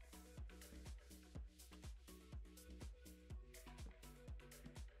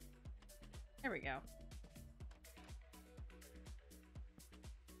 There we go.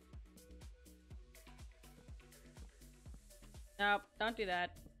 Nope, don't do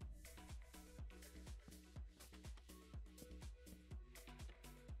that.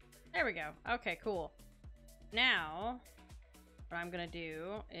 There we go. Okay, cool. Now, what I'm gonna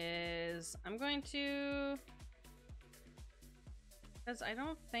do is I'm going to... Because I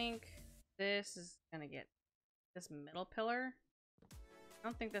don't think this is gonna get... This middle pillar, I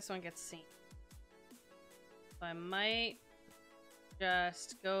don't think this one gets seen. So I might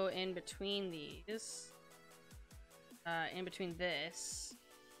just go in between these. In between this.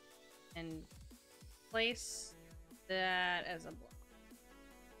 And place that as a block.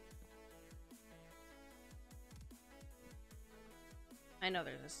 I know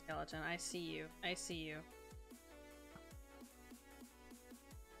there's a skeleton. I see you. I see you.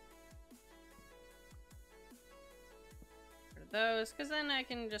 For those, because then I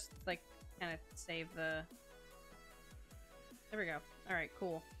can just, like, kind of save the... There we go. Alright,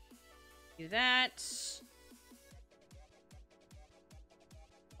 cool. Do that.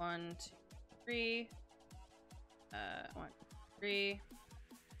 1, 2, 3. 1, 3.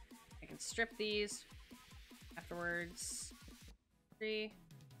 I can strip these afterwards. 3.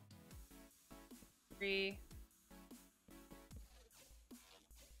 3.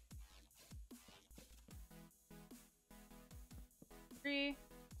 3.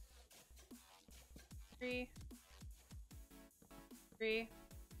 3. 3.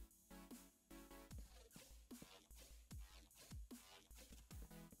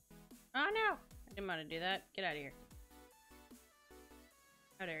 Oh no! I didn't want to do that. Get out of here.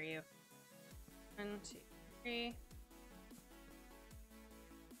 How dare you? 1, 2, 3.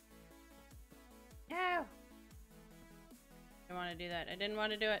 No! I didn't want to do that. I didn't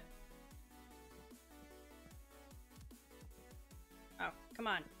want to do it. Oh, come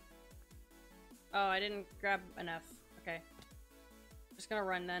on. Oh, I didn't grab enough. Okay. Just gonna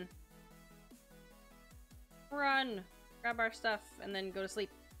run then. Run! Grab our stuff and then go to sleep.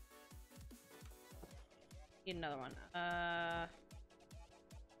 Need another one.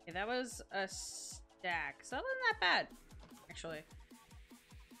 Okay, that was a stack. So that wasn't that bad, actually.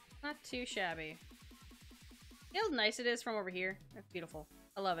 Not too shabby. See how nice it is from over here? That's beautiful.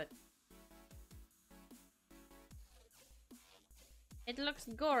 I love it. It looks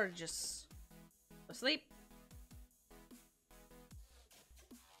gorgeous. Go sleep.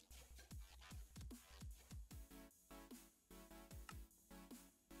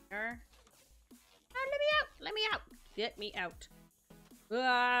 There. Oh, let me out! Let me out! Get me out.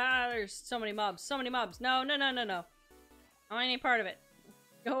 Ah, there's so many mobs. So many mobs. No, no, no, no, no. I don't want any part of it.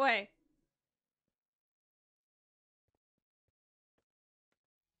 Go away.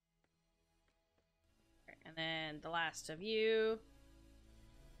 And then the last of you.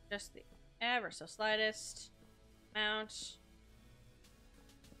 Just the ever so slightest amount.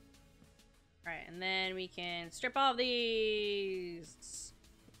 Alright, and then we can strip all of these.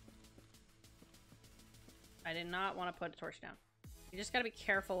 I did not want to put a torch down. You just gotta be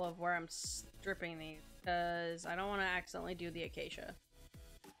careful of where I'm stripping these, because I don't want to accidentally do the acacia.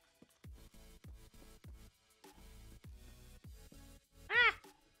 Ah!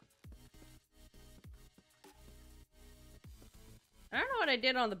 I don't know what I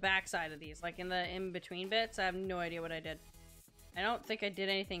did on the back side of these, like in the in-between bits. I have no idea what I did. I don't think I did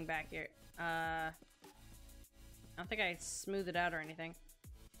anything back here. I don't think I smoothed it out or anything.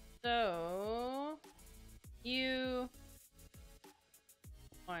 So... you...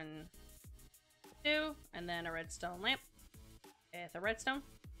 1, 2, and then a redstone lamp with a redstone.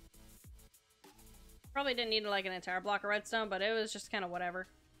 Probably didn't need like an entire block of redstone, but it was just kind of whatever.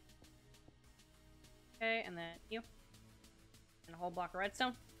 Okay, and then you. And a whole block of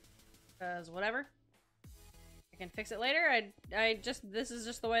redstone. Because whatever. I can fix it later. This is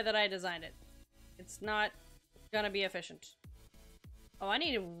just the way that I designed it. It's not gonna be efficient. Oh, I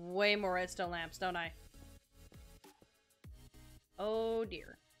need way more redstone lamps, don't I? Oh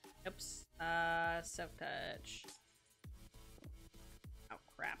dear. Oops. Silk touch. Oh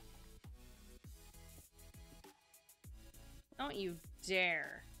crap. Don't you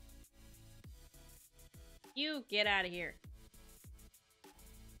dare. You get out of here.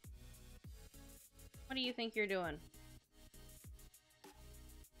 What do you think you're doing?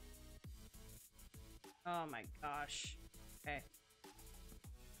 Oh my gosh. Okay.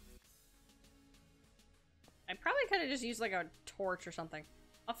 I probably could have just used like a torch or something.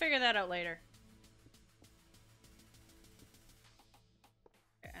 I'll figure that out later.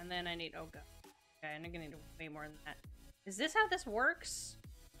 Okay, and then I need, oh god. Okay, I'm gonna need way more than that. Is this how this works?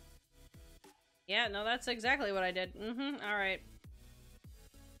 Yeah, no, that's exactly what I did. Mm-hmm, alright.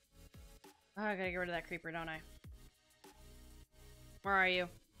 Oh, I gotta get rid of that creeper, don't I? Where are you?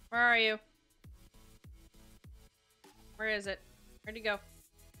 Where are you? Where is it? Where'd you go?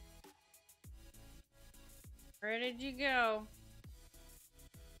 Where did you go?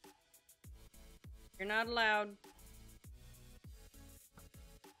 You're not allowed.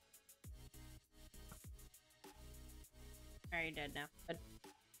 Are you dead now? Good.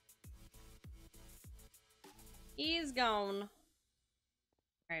 He's gone.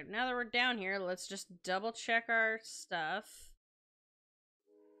 Alright, now that we're down here, let's just double check our stuff.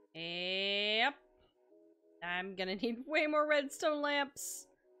 Yep. I'm gonna need way more redstone lamps.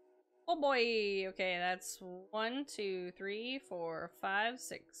 Oh boy. Okay, that's 1, 2, 3, 4, 5,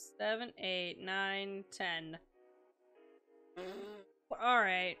 6, 7, 8, 9, 10.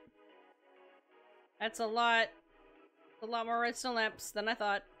 Alright. That's a lot. A lot more redstone lamps than I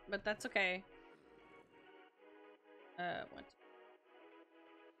thought, but that's okay. 1, 2.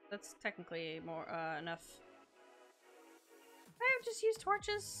 That's technically more, enough. I would just use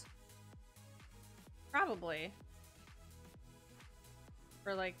torches. Probably.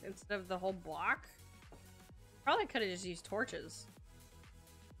 For like, instead of the whole block. Probably could have just used torches.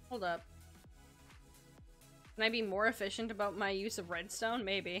 Hold up. Can I be more efficient about my use of redstone?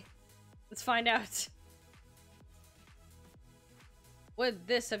 Maybe. Let's find out. Would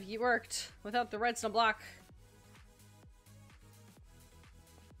this have worked without the redstone block?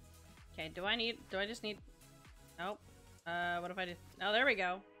 Okay, do I just need... Nope. What if I did... Oh, there we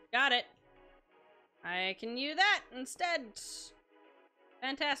go. Got it. I can use that instead.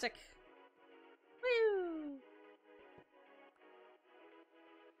 Fantastic. Woo!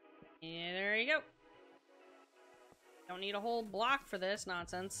 Yeah, there you go. Don't need a whole block for this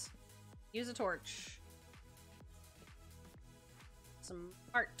nonsense. Use a torch. Some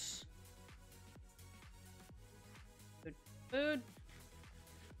art. Food. Food.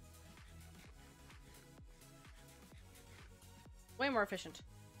 Way more efficient.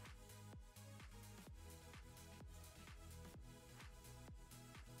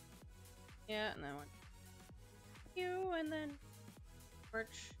 Yeah, and then one. You, and then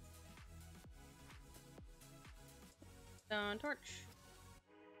torch. Stone torch.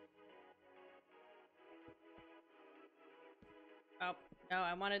 Oh, no,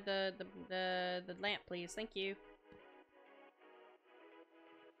 I wanted the lamp, please. Thank you.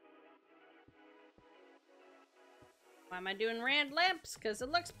 Why am I doing rand lamps? Because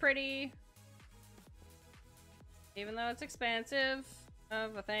it looks pretty. Even though it's expensive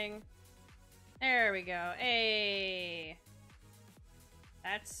of a thing. There we go. Hey.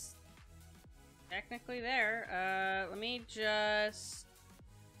 That's technically there. Let me just...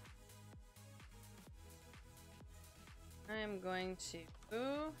 I'm going to...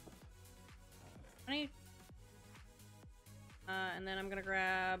 20... And then I'm gonna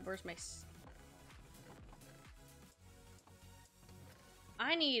grab, where's my...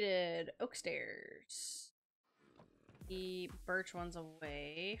 I needed oak stairs. The birch one's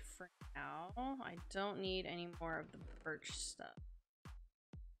away for now. I don't need any more of the birch stuff.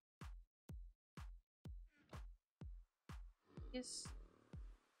 Yes.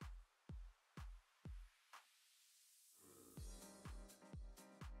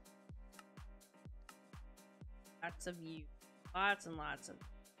 Lots of you. Lots and lots of...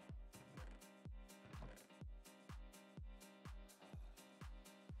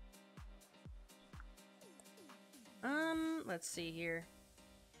 let's see here.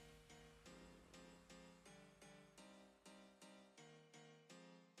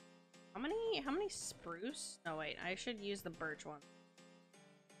 How many spruce? No, wait, I should use the birch one.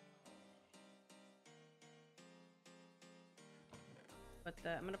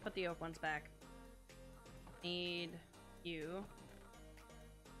 I'm gonna put the oak ones back. Need you.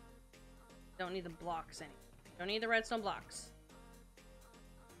 Don't need the blocks anymore. Don't need the redstone blocks.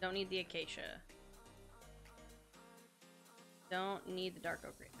 Don't need the acacia. Don't need the dark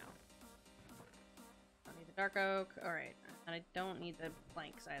oak right now. Don't need the dark oak. Alright. And I don't need the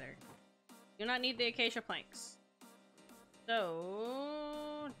planks either. Do not need the acacia planks.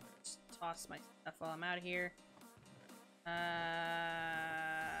 So... just toss my stuff while I'm out of here.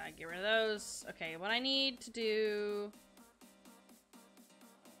 Get rid of those. Okay, what I need to do...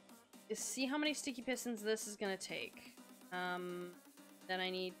 is see how many sticky pistons this is gonna take. Then I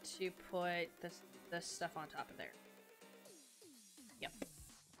need to put this stuff on top of there. Yep.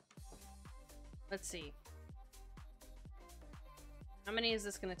 Let's see. How many is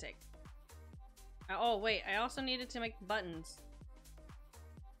this gonna take? Oh, wait, I also needed to make buttons.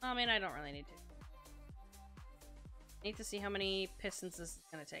 I mean, I don't really need to. I need to see how many pistons this is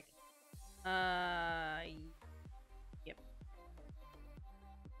gonna take. Yep.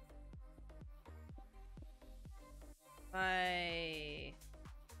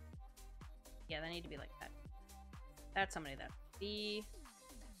 Yeah, they need to be like that. That's how many that would be.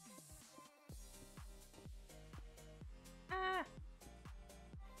 Ah!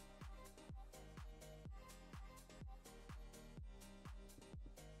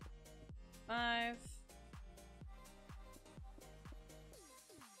 Five.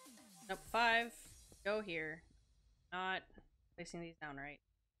 Nope, 5. Go here. Not placing these down right.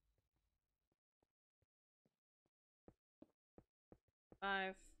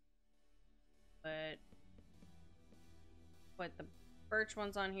 5. Put the birch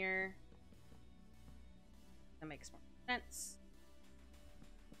ones on here. That makes more sense.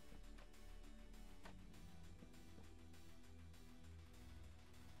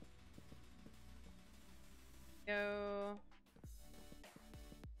 Go.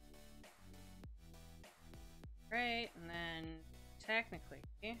 Right, and then technically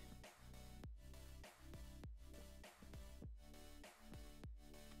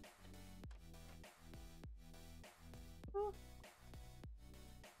ooh.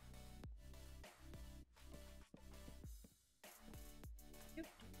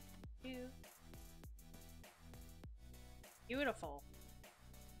 Beautiful.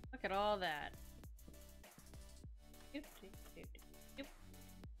 Look at all that.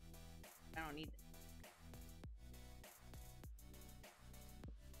 I don't need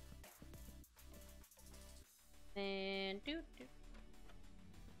that. And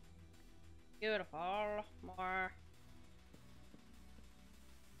beautiful. More.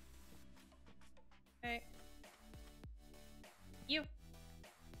 Okay. You.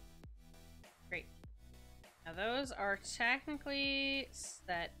 Great. Now those are technically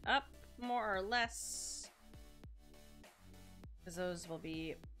set up more or less. Because those will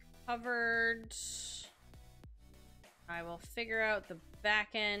be covered. I will figure out the back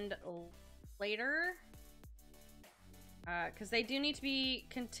end later. Because they do need to be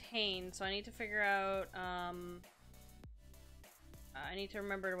contained, so I need to figure out, I need to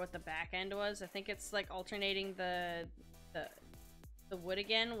remember what the back end was. I think it's like alternating the wood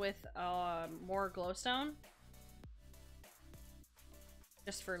again with more glowstone.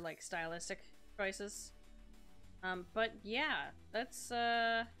 Just for like stylistic choices. But yeah, that's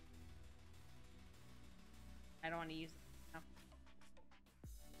I don't want to use it now.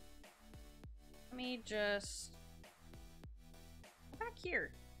 Let me just go back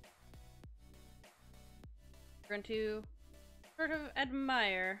here. We're going to sort of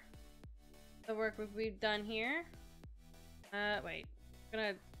admire the work we've done here. Wait. I'm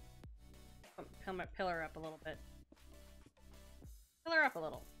gonna pump my pillar up a little bit. Pillar up a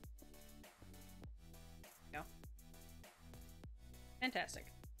little. There we go. Fantastic.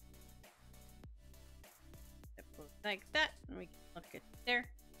 like that, and we can look at there.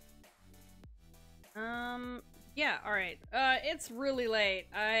 Yeah, alright. It's really late.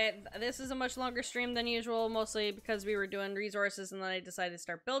 This is a much longer stream than usual, mostly because we were doing resources and then I decided to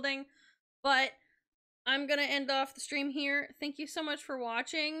start building. But I'm gonna end off the stream here. Thank you so much for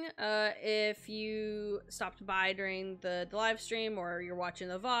watching. If you stopped by during the live stream, or you're watching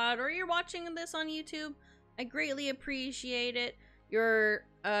the VOD, or you're watching this on YouTube, I greatly appreciate it. You're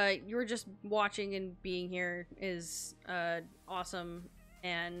just watching and being here is awesome.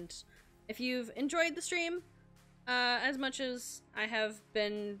 And if you've enjoyed the stream as much as I have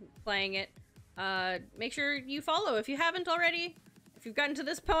been playing it, make sure you follow if you haven't already. If you've gotten to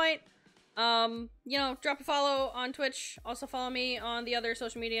this point, you know, drop a follow on Twitch. Also follow me on the other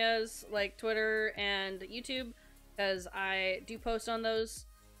social medias like Twitter and YouTube, because I do post on those.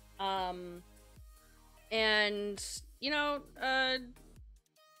 And you know,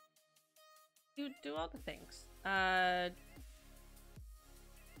 do all the things.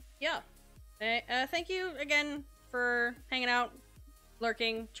 Yeah. Thank you again for hanging out,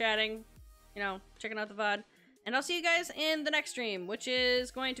 lurking, chatting, you know, checking out the VOD. And I'll see you guys in the next stream, which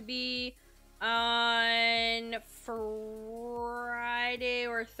is going to be on Friday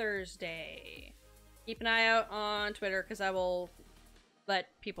or Thursday. Keep an eye out on Twitter, because I will let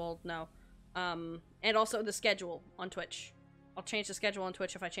people know. And also the schedule on Twitch. I'll change the schedule on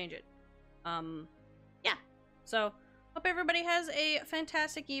Twitch if I change it. Yeah. So, hope everybody has a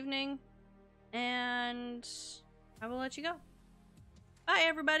fantastic evening, and I will let you go. Bye,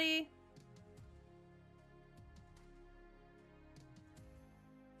 everybody!